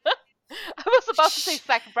 I was about to say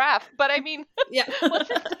Zach Braff, but I mean, Yeah. What's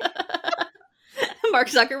his Mark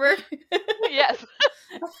Zuckerberg. yes.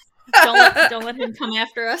 Don't let him come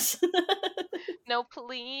after us. No,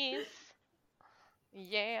 please.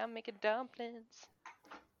 Yeah, I'm making dumplings.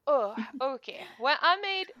 Oh, okay. Well, I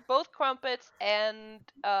made both crumpets and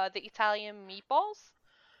the Italian meatballs.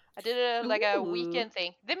 I did a Ooh. weekend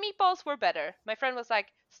thing. The meatballs were better. My friend was like,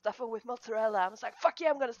 stuff them with mozzarella. I was like, fuck yeah,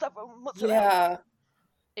 I'm gonna stuff them with mozzarella. Yeah.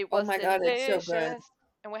 It Oh was my God, delicious. it's so good.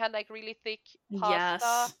 And we had like really thick Yes.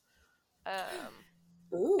 pasta.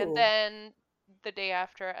 Ooh. And then the day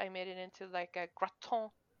after, I made it into like a gratin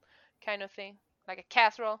kind of thing, like a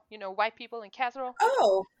casserole. You know, white people in casserole.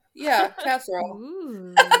 Oh, yeah, casserole.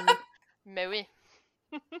 Ooh. Mais oui.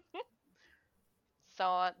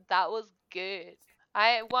 So that was good.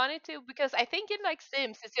 I wanted to because I think in like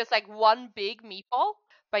Sims it's just like one big meatball.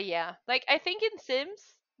 But yeah, like I think in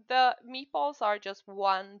Sims the meatballs are just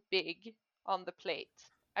one big on the plate.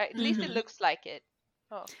 At least it Mhm. looks like it.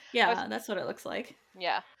 Oh, Yeah, that's what it looks like.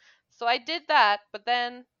 yeah. So I did that, but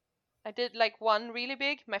then I did like one really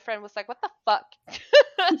big. My friend was like, "What the fuck?"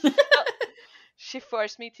 So she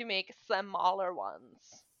forced me to make smaller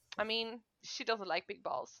ones. I mean, she doesn't like big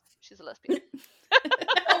balls. She's a lesbian.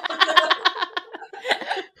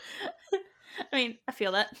 I mean, I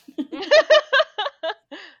feel that.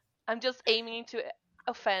 I'm just aiming to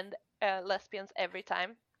offend lesbians every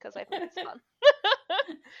time because I think it's fun.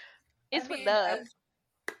 It's with love.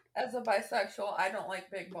 As a bisexual, I don't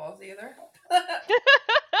like big balls either.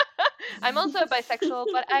 I'm also a bisexual,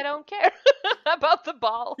 but I don't care about the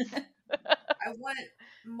balls. I want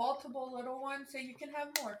multiple little ones so you can have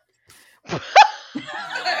more.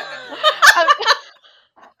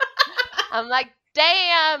 I'm like,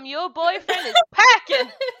 damn, your boyfriend is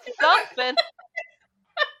packing something.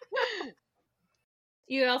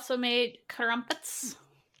 You also made crumpets.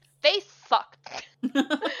 They sucked.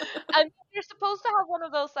 I mean, you're supposed to have one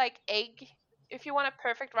of those like egg. If you want a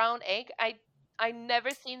perfect round egg, I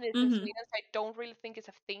never seen this in Mhm. Sweden, so I don't really think it's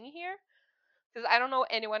a thing here. Because I don't know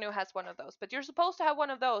anyone who has one of those. But you're supposed to have one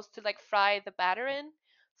of those to like fry the batter in.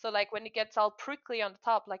 So like when it gets all prickly on the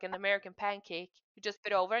top, like an American pancake, you just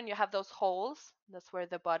put it over and you have those holes. That's where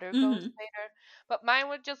the butter goes Mhm. later. But mine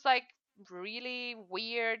were just like really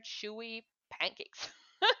weird, chewy pancakes.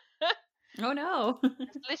 Oh no.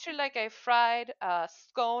 It's literally like a fried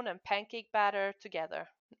scone and pancake batter together.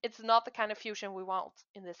 It's not the kind of fusion we want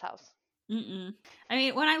in this house. Mm-mm. I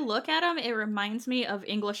mean, when I look at them, it reminds me of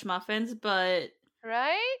English muffins, but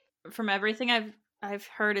Right? from everything I've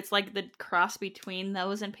heard, it's like the cross between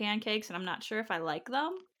those and pancakes, and I'm not sure if I like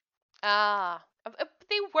them. Ah.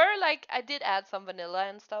 They were like, I did add some vanilla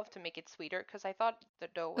and stuff to make it sweeter because I thought the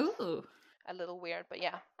dough was Ooh, a little weird. But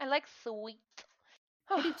yeah, I like sweet.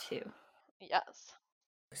 I do too. Yes.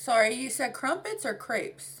 Sorry, you said crumpets or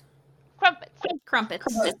crepes? Crumpets. Crumpets.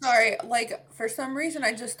 Oh, sorry, like for some reason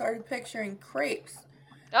I just started picturing crepes.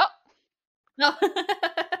 Oh, No.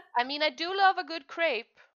 I mean, I do love a good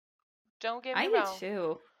crepe. Don't get me I do wrong.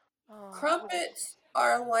 too. Oh, Crumpets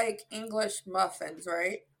are like English muffins,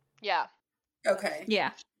 right? yeah, Okay.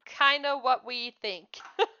 Yeah. kind of what we think.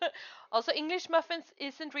 Also, English muffins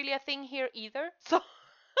isn't really a thing here either. So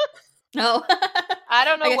No. I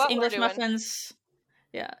don't know I guess what English we're doing. muffins.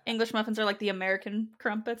 Yeah, English muffins are like the American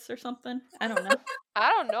crumpets or something. I don't know. I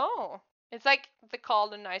don't know. It's like the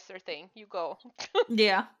colonizer thing. You go.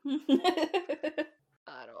 Yeah.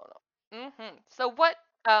 I don't know. So what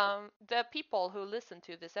the people who listen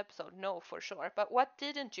to this episode know for sure, but what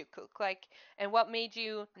didn't you cook? Like, and what made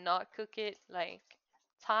you not cook it? Like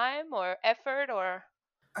time or effort or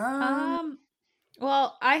Um,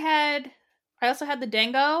 Well, I also had the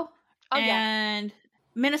dango Oh yeah. and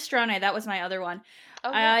minestrone. That was my other one.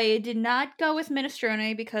 Oh yeah. I did not go with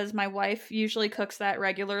minestrone because my wife usually cooks that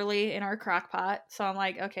regularly in our crock pot. So I'm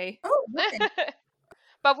like, okay. oh, okay.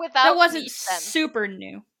 But without That wasn't meat then. super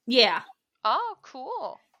new. Yeah. Oh,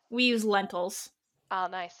 cool. We use lentils. Ah,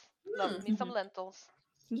 nice. Love me some Mhm. lentils.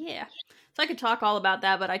 Yeah. So I could talk all about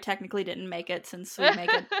that, but I technically didn't make it since we make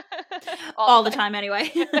it all the time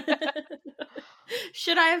anyway.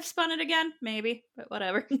 Should I have spun it again? Maybe, but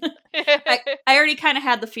whatever. I already kind of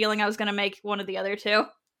had the feeling I was going to make one of the other two.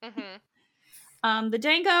 The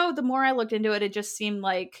dango, the more I looked into it, it just seemed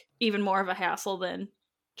like even more of a hassle than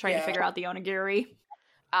trying to figure out the onigiri.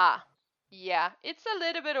 Ah, yeah. It's a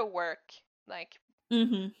little bit of work, like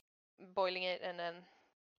boiling it, and then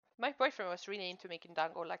my boyfriend was really into making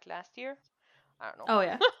dango like last year. I don't know. Oh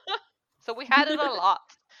yeah. So we had it a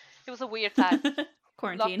lot. It was a weird time.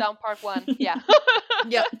 Quarantine. Lockdown part 1. Yeah.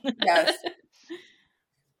 Yep. Yes.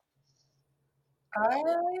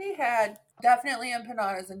 I had definitely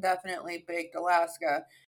empanadas and definitely baked Alaska.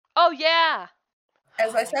 Oh yeah.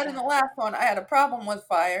 As I said in the last one, I had a problem with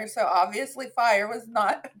fire, so obviously fire was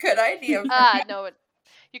not a good idea. No,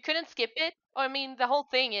 you couldn't skip it. I mean, the whole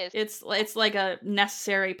thing is It's like a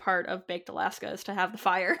necessary part of baked Alaska is to have the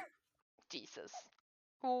fire. Jesus.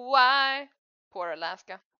 Why? Poor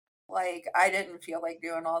Alaska. Like, I didn't feel like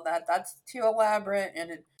doing all that. That's too elaborate, and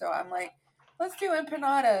so I'm like, let's do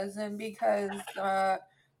empanadas. And because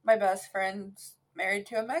my best friend's married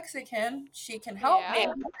to a Mexican, she can help me.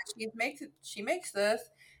 She makes this,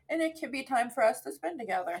 and it can be time for us to spend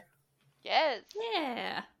together. Yes.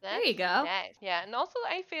 Yeah. That's there you go. Nice. Yeah, and also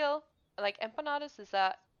I feel like empanadas is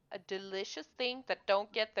a delicious thing that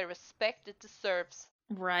don't get the respect it deserves.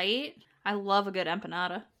 Right? I love a good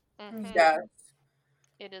empanada. Yes.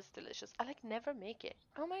 It is delicious. I like never make it.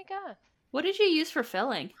 Oh my god. What did you use for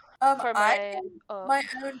filling? For I did my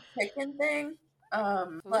own chicken thing.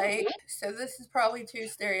 Like, so this is probably too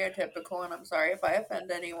stereotypical, and I'm sorry if I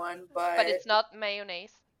offend anyone, but it's not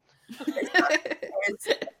mayonnaise. It's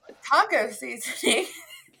taco seasoning.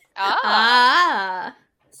 Ah.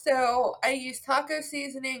 So I use taco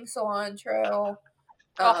seasoning, cilantro.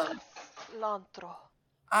 Cilantro.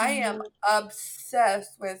 I am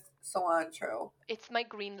obsessed with cilantro. It's my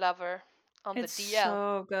green lover on It's the DL.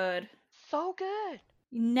 so good. So good.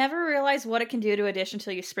 You never realize what it can do to a dish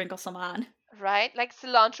until you sprinkle some on. Right? Like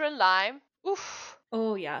cilantro and lime. Oof.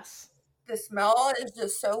 Oh, yes. The smell is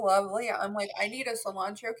just so lovely. I'm like, I need a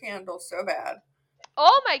cilantro candle so bad.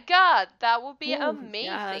 Oh my god, that would be Ooh, amazing.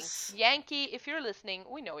 yes. Yankee, if you're listening,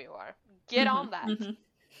 we know you are. Get on that.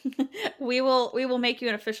 We will make you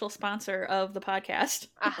an official sponsor of the podcast.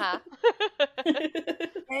 Uh-huh.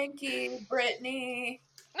 Yankee, Brittany.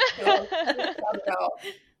 Shout it out.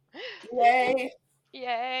 Yay.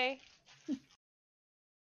 Yay.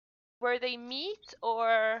 Were they meat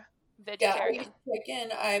or Yeah, I vegetarian? used chicken.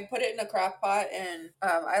 I put it in a crock pot and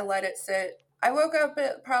I let it sit. I woke up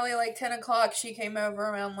at probably like 10 o'clock. She came over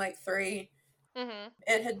around like 3. Mm-hmm.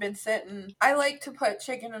 It had been sitting. I like to put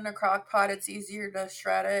chicken in a crock pot. It's easier to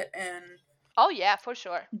shred it, and Oh yeah, for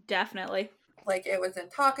sure. Definitely. like it was in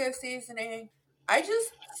taco seasoning. I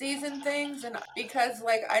just season things, and because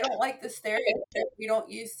like I don't like the stereotype we don't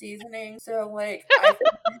use seasoning, so like I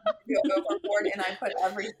go overboard and I put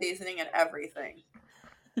every seasoning in everything.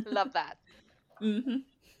 Love that.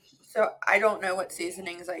 So I don't know what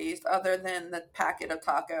seasonings I used other than the packet of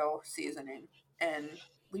taco seasoning, and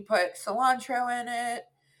we put cilantro in it.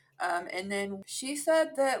 And then she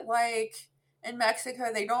said that like in Mexico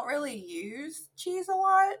they don't really use cheese a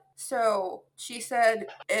lot. So she said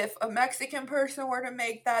if a Mexican person were to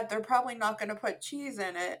make that, they're probably not going to put cheese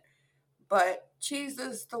in it. But cheese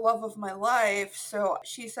is the love of my life. So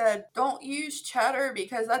she said, don't use cheddar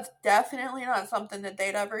because that's definitely not something that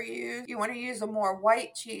they'd ever use. You want to use a more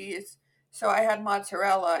white cheese. So I had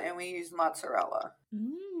mozzarella and we used mozzarella.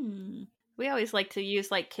 We always like to use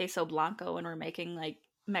like queso blanco when we're making like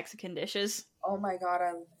Mexican dishes. Oh my God,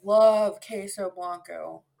 I love queso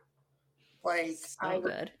blanco. Like, So I would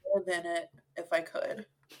good. live in it if I could.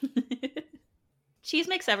 Cheese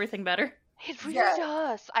makes everything better. It really Yeah.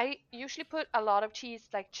 does. I usually put a lot of cheese,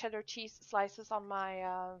 like cheddar cheese slices on my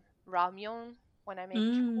ramyun when I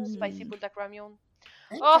make spicy buldak ramyun.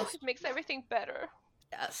 Oh, Interesting. it makes everything better.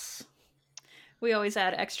 Yes. We always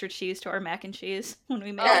add extra cheese to our mac and cheese when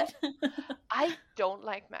we make Yeah. it. I don't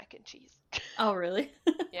like mac and cheese. Oh, really?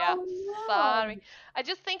 Yeah, Oh, no. sorry. I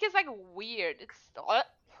just think it's like weird. It's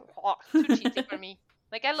too cheesy for me.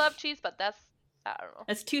 Like I love cheese, but that's I don't know.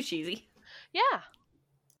 That's too cheesy. Yeah.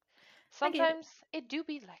 I get it. Sometimes it do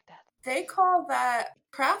be like that. They call that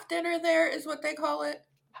craft dinner there is what they call it.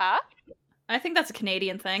 Huh? I think that's a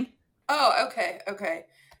Canadian thing. Oh, okay.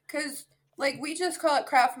 Because, like, we just call it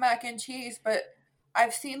Kraft mac and cheese, but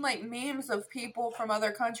I've seen, like, memes of people from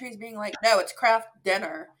other countries being like, no, it's Kraft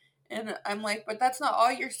dinner. And I'm like, but that's not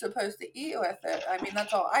all you're supposed to eat with it. I mean,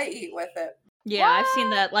 that's all I eat with it. Yeah, I've seen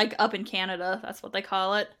that like up in Canada. That's what they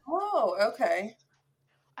call it. Oh, okay.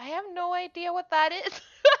 I have no idea what that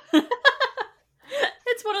is.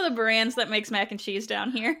 It's one of the brands that makes mac and cheese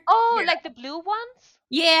down here. Oh, Yeah. like the blue ones?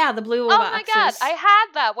 Yeah, the blue Oh boxes. my god, I had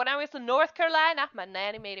that when I was in North Carolina. My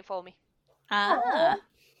nanny made it for me. Ah.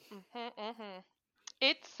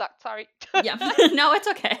 It sucked, sorry. Yeah. No, it's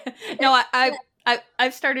okay. No,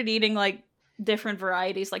 I've started eating like different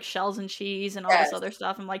varieties like shells and cheese and all Yes. this other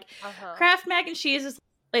stuff. I'm like, Uh-huh. Kraft mac and cheese is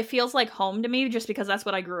it feels like home to me just because that's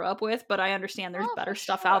what I grew up with, but I understand there's Oh, better for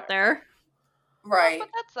stuff sure. out there. Right. But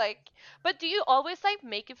that's like, but do you always like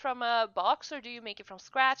make it from a box or do you make it from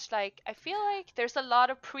scratch? Like, I feel like there's a lot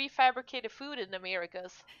of prefabricated food in the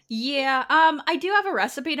Americas. Yeah, I do have a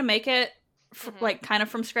recipe to make it Mhm. like kind of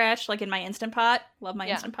from scratch, like in my Instant Pot. Love my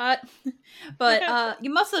Yeah. Instant Pot. But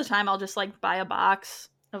most of the time I'll just like buy a box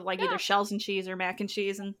of like Yeah. either shells and cheese or mac and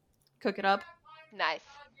cheese and cook it up. Nice.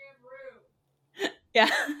 Yeah.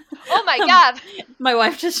 Oh my god! My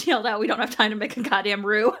wife just yelled out, "We don't have time to make a goddamn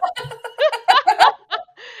roux."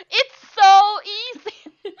 It's so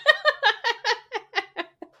easy!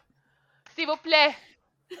 S'il vous plaît.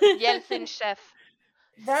 Yeltsin chef.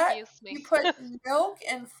 That, Excuse me. you put milk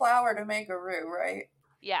and flour to make a roux, right?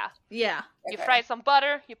 Yeah. Yeah. You Okay. fry some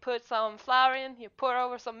butter, you put some flour in, you pour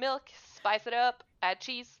over some milk, spice it up, add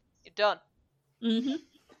cheese, you're done. Mm-hmm.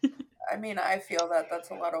 I mean, I feel that that's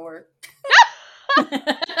a lot of work.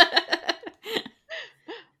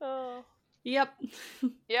 Oh. Yep.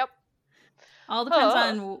 Yep. All depends Oh.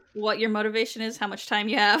 on what your motivation is, how much time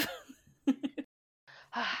you have.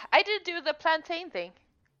 I did do the plantain thing,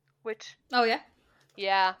 which, Oh yeah.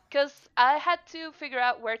 yeah, because I had to figure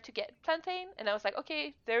out where to get plantain, and I was like,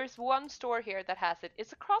 okay, there's one store here that has it.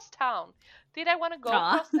 It's across town. Did I want to go Aw.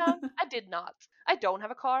 across town? I did not. I don't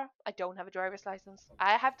have a car. I don't have a driver's license.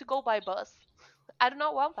 I have to go by bus. I do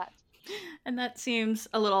not want that. And that seems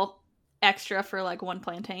a little extra for like one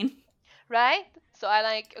plantain. right? So I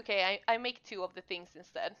like, okay, I make 2 of the things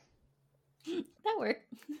instead. That worked.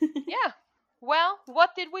 Yeah. Well,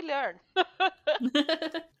 what did we learn?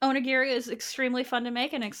 Onigiri is extremely fun to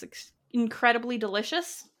make and it's incredibly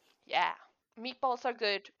delicious. Yeah. Meatballs are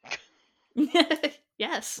good.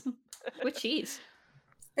 Yes. With cheese.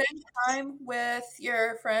 Spend time with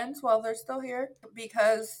your friends while they're still here,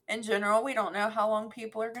 because in general we don't know how long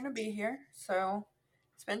people are going to be here. So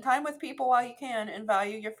spend time with people while you can and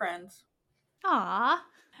value your friends. Aw.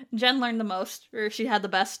 Jen learned the most, or she had the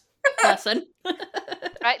best lesson.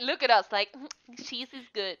 Right? Look at us, like, cheese is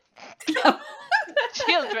good.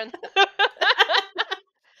 Children.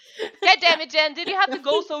 God damn it, Jen, did you have to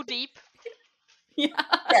go so deep? Yeah.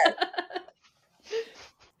 Yes.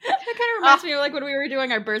 That kind of reminds me of like when we were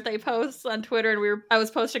doing our birthday posts on Twitter and I was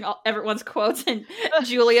posting everyone's quotes and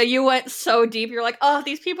Julia, you went so deep. You're like, oh,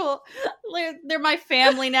 these people, they're my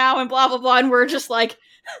family now and blah, blah, blah. And we're just like,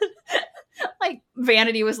 like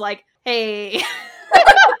Vanity was like, hey.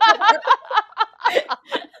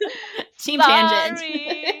 Team Tangent.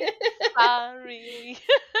 Sorry.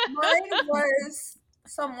 Mine was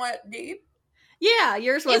somewhat deep. Yeah,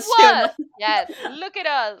 yours was, It was. too. Yes, look at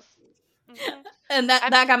us. Mhm. And that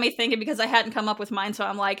got me thinking because I hadn't come up with mine, so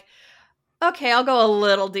I'm like, okay, I'll go a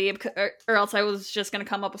little deep, or else I was just going to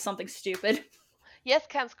come up with something stupid. Yes,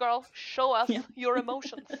 Cans girl, show us Yeah. your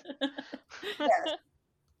emotions. Yes.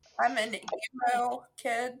 I'm an emo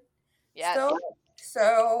kid Yes. still,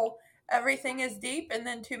 so everything is deep, and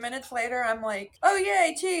then 2 minutes later I'm like, oh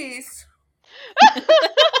yay, cheese.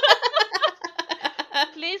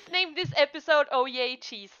 Please name this episode "Oh Yay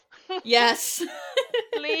Cheese." Yes.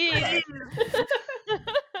 Please.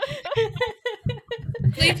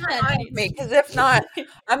 Please remind me, because if not,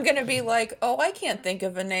 I'm gonna be like, oh, I can't think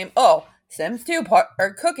of a name. Oh, Sims 2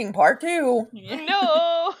 or Cooking Part 2. Yeah.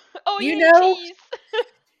 No. Oh You Yay know- Cheese.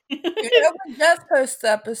 You know when Jess posts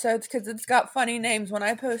episodes, because it's got funny names. When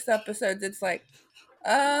I post episodes, it's like,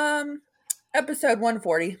 episode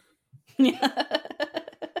 140.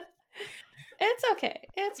 It's okay.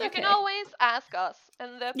 It's You okay. can always ask us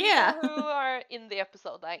and the people Yeah. who are in the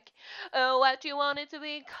episode, like, what do you want it to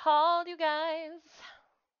be called, you guys?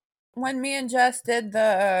 When me and Jess did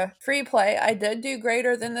the free play, I did do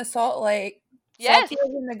Greater Than the Salt Lake. Yes,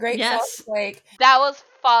 Saltier than the Great Yes. Salt Lake. that was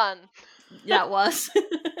fun. That was.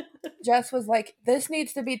 Jess was like, this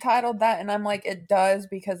needs to be titled that. And I'm like, it does,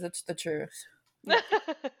 because it's the truth.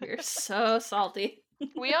 We're so salty.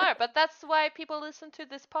 We are, but that's why people listen to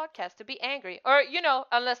this podcast, to be angry. Or,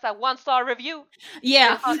 unless that 1-star review.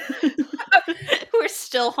 Yeah. We're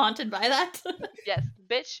still haunted by that. Yes,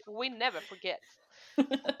 bitch, we never forget.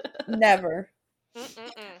 Never.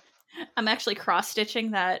 Mm-mm-mm. I'm actually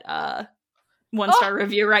cross-stitching that 1-star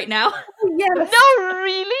review right now. Yes. No,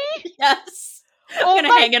 really? Yes. I'm Oh gonna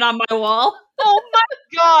my, hang it on my wall. oh my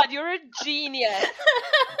god, you're a genius.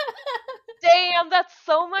 Damn, that's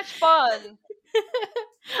so much fun.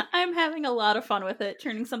 I'm having a lot of fun with it,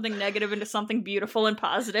 turning something negative into something beautiful and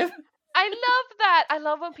positive. I love that. I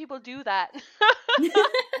love when people do that.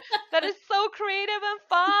 That is so creative and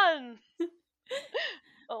fun.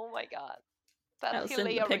 Oh my god. That's I'll send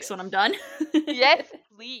hilarious. the pics when I'm done. Yes,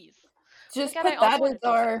 please. Just God, I put also that wanna as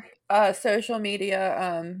do our social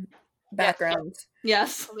media backgrounds.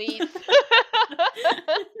 Yes. Please.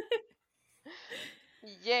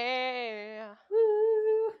 Yeah.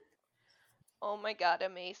 Woo. Oh my god,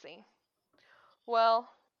 amazing. Well,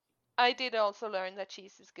 I did also learn that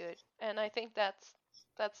cheese is good, and I think that's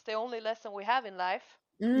the only lesson we have in life.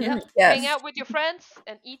 Yep. Yes. Hang out with your friends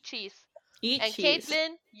and eat cheese. Eat And cheese. Caitlin,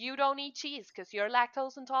 you don't eat cheese because you're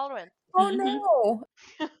lactose intolerant. Oh Mhm.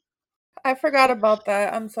 no. I forgot about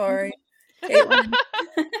that. I'm sorry. Caitlin.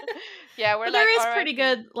 Yeah, we're But there is "RIP." pretty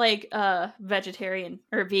good, like, vegetarian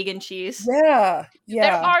or vegan chease. Yeah. There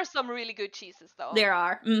Yeah. are some really good cheeses though. There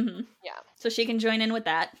are. Mm-hmm. Yeah. So she can join in with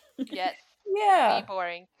that. Yes. Yeah. Be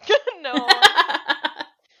boring. No.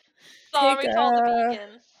 Sorry to all the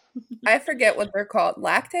vegans. I forget what they're called.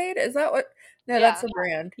 Lactate? Is that what? No, Yeah. that's the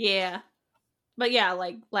brand. Yeah. But yeah,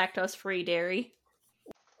 like lactose-free dairy.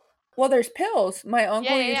 Well, there's pills. My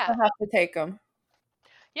uncle Yeah, used yeah. to have to take them.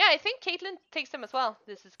 Yeah, I think Caitlin takes them as well.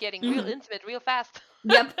 This is getting real Mhm. intimate real fast.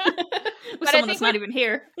 Yep. But With I someone think that's not even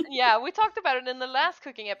here. Yeah, we talked about it in the last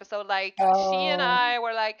cooking episode. Like, she and Oh. I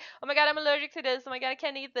were like, oh my god, I'm allergic to this. Oh my god, I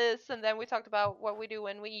can't eat this. And then we talked about what we do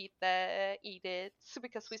when we eat it.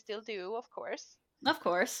 Because we still do, of course. Of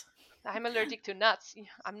course. I'm allergic to nuts.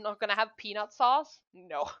 I'm not gonna have peanut sauce.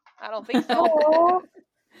 No, I don't think so. Oh.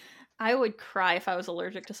 I would cry if I was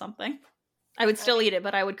allergic to something. I would still eat it,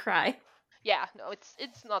 but I would cry. Yeah, no, it's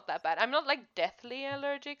not that bad. I'm not like deathly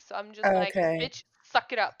allergic, so I'm just like, Okay. bitch,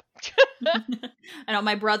 suck it up. I know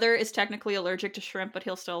my brother is technically allergic to shrimp, but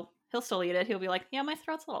he'll still eat it. He'll be like, "Yeah, my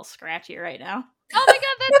throat's a little scratchy right now." Oh my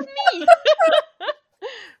god, that's me.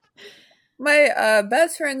 My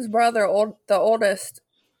best friend's brother, the oldest,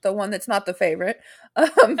 the one that's not the favorite, he's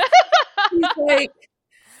like,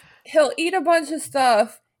 he'll eat a bunch of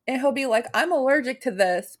stuff and he'll be like, I'm allergic to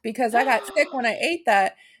this because I got sick when I ate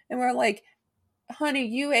that. And we're like, honey,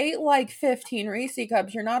 you ate like 15 Reese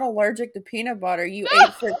cups. You're not allergic to peanut butter. You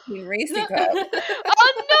ate 15 Reese cups.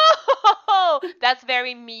 Oh no! That's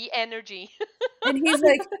very me energy. And he's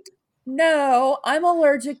like, no, I'm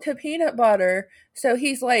allergic to peanut butter. So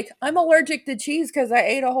he's like, I'm allergic to cheese because I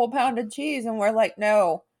ate a whole pound of cheese. And we're like,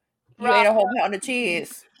 no, you Bruh. ate a whole pound of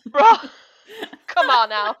cheese. Bro, come on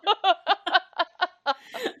now.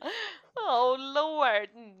 Oh Lord,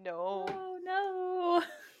 no. Oh no.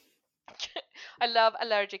 I love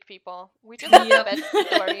allergic people. We just have the Yep. best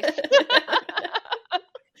stories.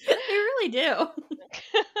 They really do.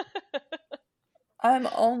 I'm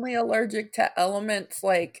only allergic to elements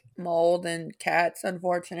like mold and cats,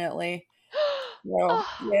 unfortunately. Well,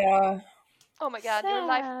 yeah. Oh my god, your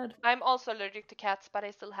life. Sad. I'm also allergic to cats, but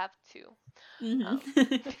I still have two.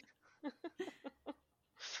 Mhm.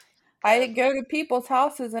 I go to people's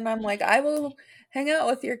houses and I'm like, I will hang out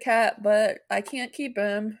with your cat, but I can't keep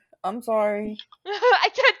him. I'm sorry. I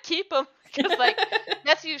can't keep him because like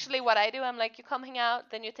that's usually what I do. I'm like, you come hang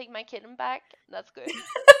out, then you take my kitten back. That's good.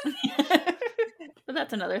 But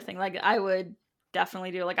that's another thing. Like I would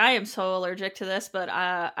definitely do. Like I am so allergic to this, but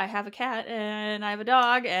I have a cat and I have a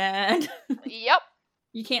dog, and Yep.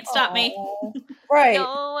 you can't stop me. Aw. Right.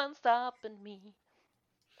 No one's stopping me.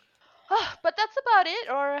 But that's about it.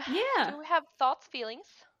 Or Yeah. do we have thoughts, feelings?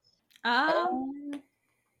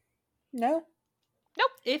 No.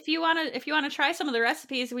 If you wanna try some of the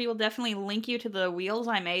recipes, we will definitely link you to the wheels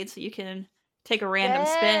I made so you can take a random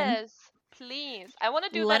spin. Yes, please. I want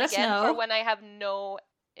to do Let that us again know. for when I have no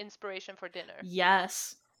inspiration for dinner.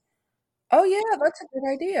 Yes. Oh yeah, that's a good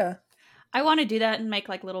idea. I want to do that and make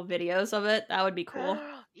like little videos of it. That would be cool.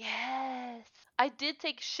 Yes. I did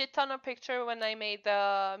take shit ton of picture when I made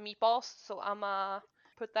the meatballs, so I'ma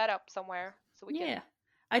put that up somewhere so we Yeah.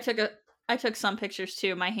 can. I took some pictures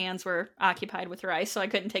too. My hands were occupied with rice, so I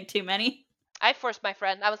couldn't take too many. I forced my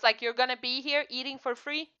friend. I was like, "You're gonna be here eating for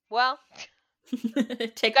free? Well,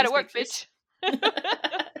 Take gotta these work, pictures.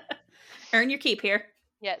 bitch." Earn your keep here.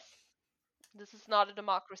 Yes. This is not a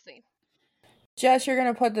democracy. Jess, you're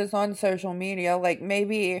gonna put this on social media, like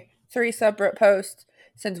maybe 3 separate posts,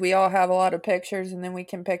 since we all have a lot of pictures, and then we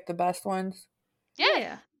can pick the best ones.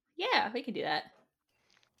 Yes. Yeah, we can do that.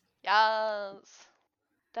 Yes.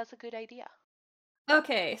 That's a good idea.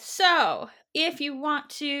 Okay, so if you want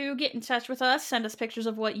to get in touch with us, send us pictures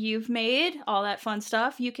of what you've made, all that fun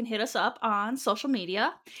stuff, you can hit us up on social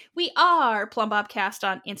media. We are Plumbobcast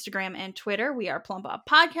on Instagram and Twitter. We are Plumbob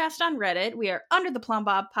Podcast on Reddit. We are Under the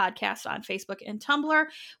Plumbob Podcast on Facebook and Tumblr.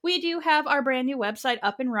 We do have our brand new website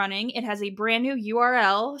up and running. It has a brand new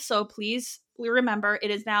URL, so please remember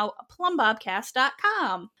it is now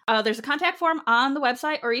plumbobcast.com. There's a contact form on the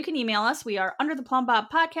website, or you can email us. We are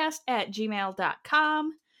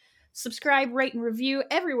undertheplumbbobpodcast@gmail.com. Subscribe, rate, and review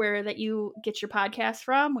everywhere that you get your podcast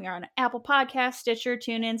from. We are on Apple Podcasts, Stitcher,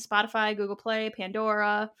 TuneIn, Spotify, Google Play,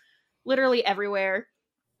 Pandora, literally everywhere.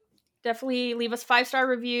 Definitely leave us a 5-star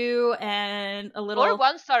review and a little... Or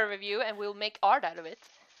 1-star review, and we'll make art out of it.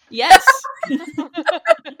 Yes!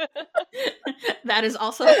 That is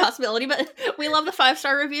also a possibility, but we love the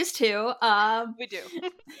 5-star reviews too. We do.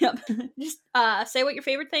 Yep. Just say what your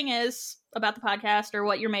favorite thing is about the podcast, or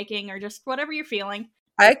what you're making, or just whatever you're feeling.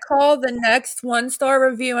 I call the next 1-star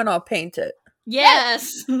review and I'll paint it.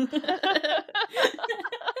 Yes!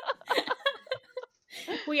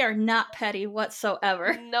 We are not petty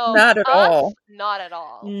whatsoever. No. Not at all. Not at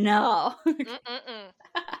all. No. Mm-mm-mm.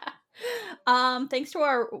 Thanks to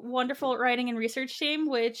our wonderful writing and research team,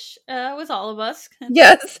 which was all of us.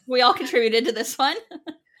 Yes. We all contributed to this one.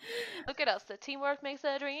 Look at us. The teamwork makes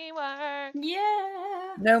the dream work.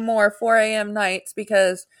 Yeah. No more 4 a.m. nights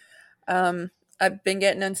because I've been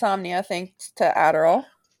getting insomnia thanks to Adderall.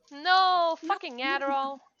 No, fucking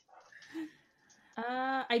Adderall.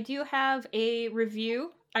 I do have a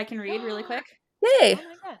review I can read really quick. Yay. Oh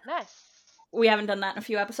my god, nice. We haven't done that in a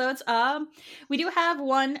few episodes. We do have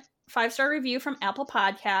one 5-star review from Apple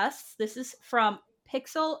Podcasts. This is from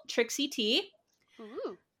Pixel Trixie T.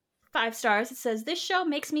 Ooh. 5 stars. It says, "This show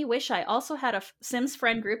makes me wish I also had a Sims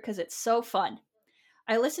friend group because it's so fun.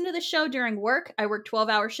 I listen to the show during work. I work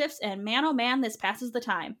 12-hour shifts, and man, oh man, this passes the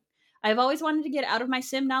time. I've always wanted to get out of my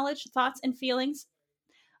sim knowledge, thoughts, and feelings.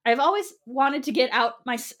 I've always wanted to get out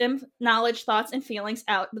my sim knowledge, thoughts, and feelings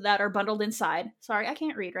out that are bundled inside. Sorry, I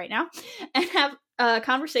can't read right now. And have a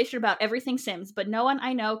conversation about everything Sims, but no one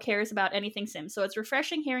I know cares about anything Sims. So it's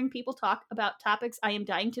refreshing hearing people talk about topics I am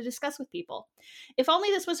dying to discuss with people. If only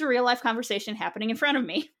this was a real life conversation happening in front of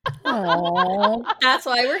me. Aww, That's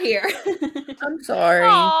why we're here. I'm sorry.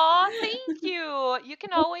 Aw, thank you. You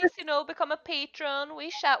can always, become a patron.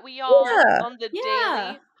 We chat with y'all Yeah. on the Yeah.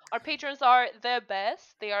 daily. Our patrons are the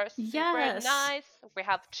best. They are super Yes. nice. We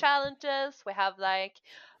have challenges. We have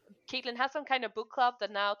Caitlin has some kind of book club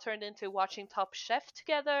that now turned into watching Top Chef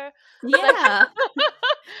together. Yeah.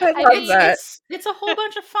 I I love mean, that. It's a whole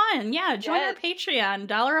bunch of fun. Yeah, join Yes. our Patreon.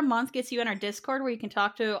 $1 a month gets you in our Discord where you can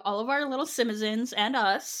talk to all of our little Simizens and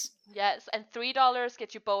us. Yes, and $3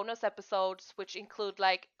 get you bonus episodes, which include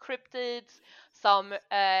cryptids, some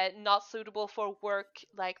not suitable for work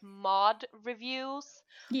mod reviews.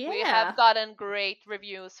 Yeah. We have gotten great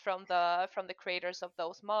reviews from the creators of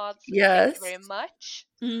those mods. Thank Yes. you very much.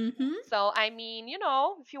 Mm-hmm. So I mean,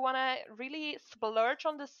 if you want to really splurge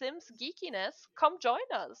on the Sims geekiness, come join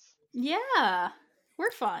us. Yeah.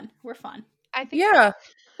 We're fun. We're fun. I think Yeah.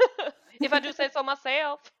 so. If I do say so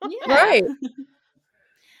myself. Yeah. Right.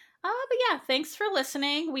 But yeah, thanks for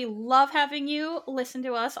listening. We love having you listen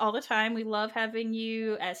to us all the time. We love having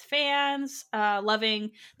you as fans,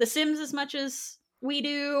 loving The Sims as much as we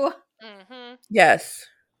do. Mm-hmm. Yes.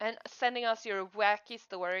 And sending us your wacky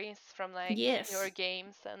stories from Yes. your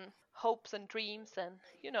games and hopes and dreams and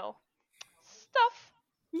stuff.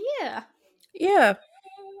 Yeah. Yeah.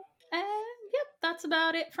 And yep, that's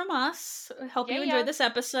about it from us. I hope you Yeah. enjoyed this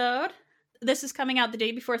episode. This is coming out the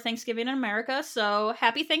day before Thanksgiving in America, so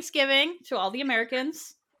happy Thanksgiving to all the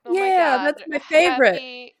Americans. Oh my Yeah, God. that's my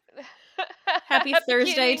favorite. Happy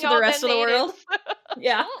Thursday killing to all the rest of the world. natives.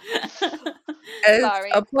 Yeah. As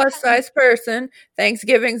Sorry. a plus size person,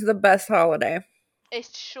 Thanksgiving's the best holiday. It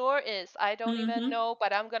sure is. I don't even Mhm. know,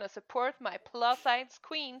 but I'm gonna support my plus size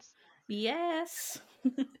queens. Yes.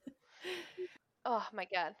 Oh my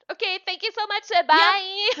God. Okay, thank you so much.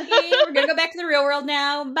 Bye. Okay, we're gonna go back to the real world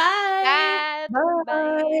now. Bye. Bye.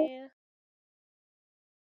 Bye.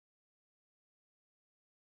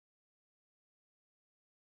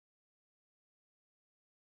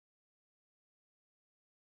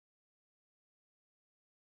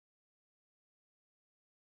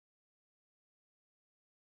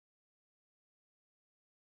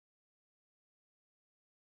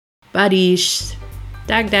 Badish.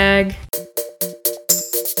 Dag dag.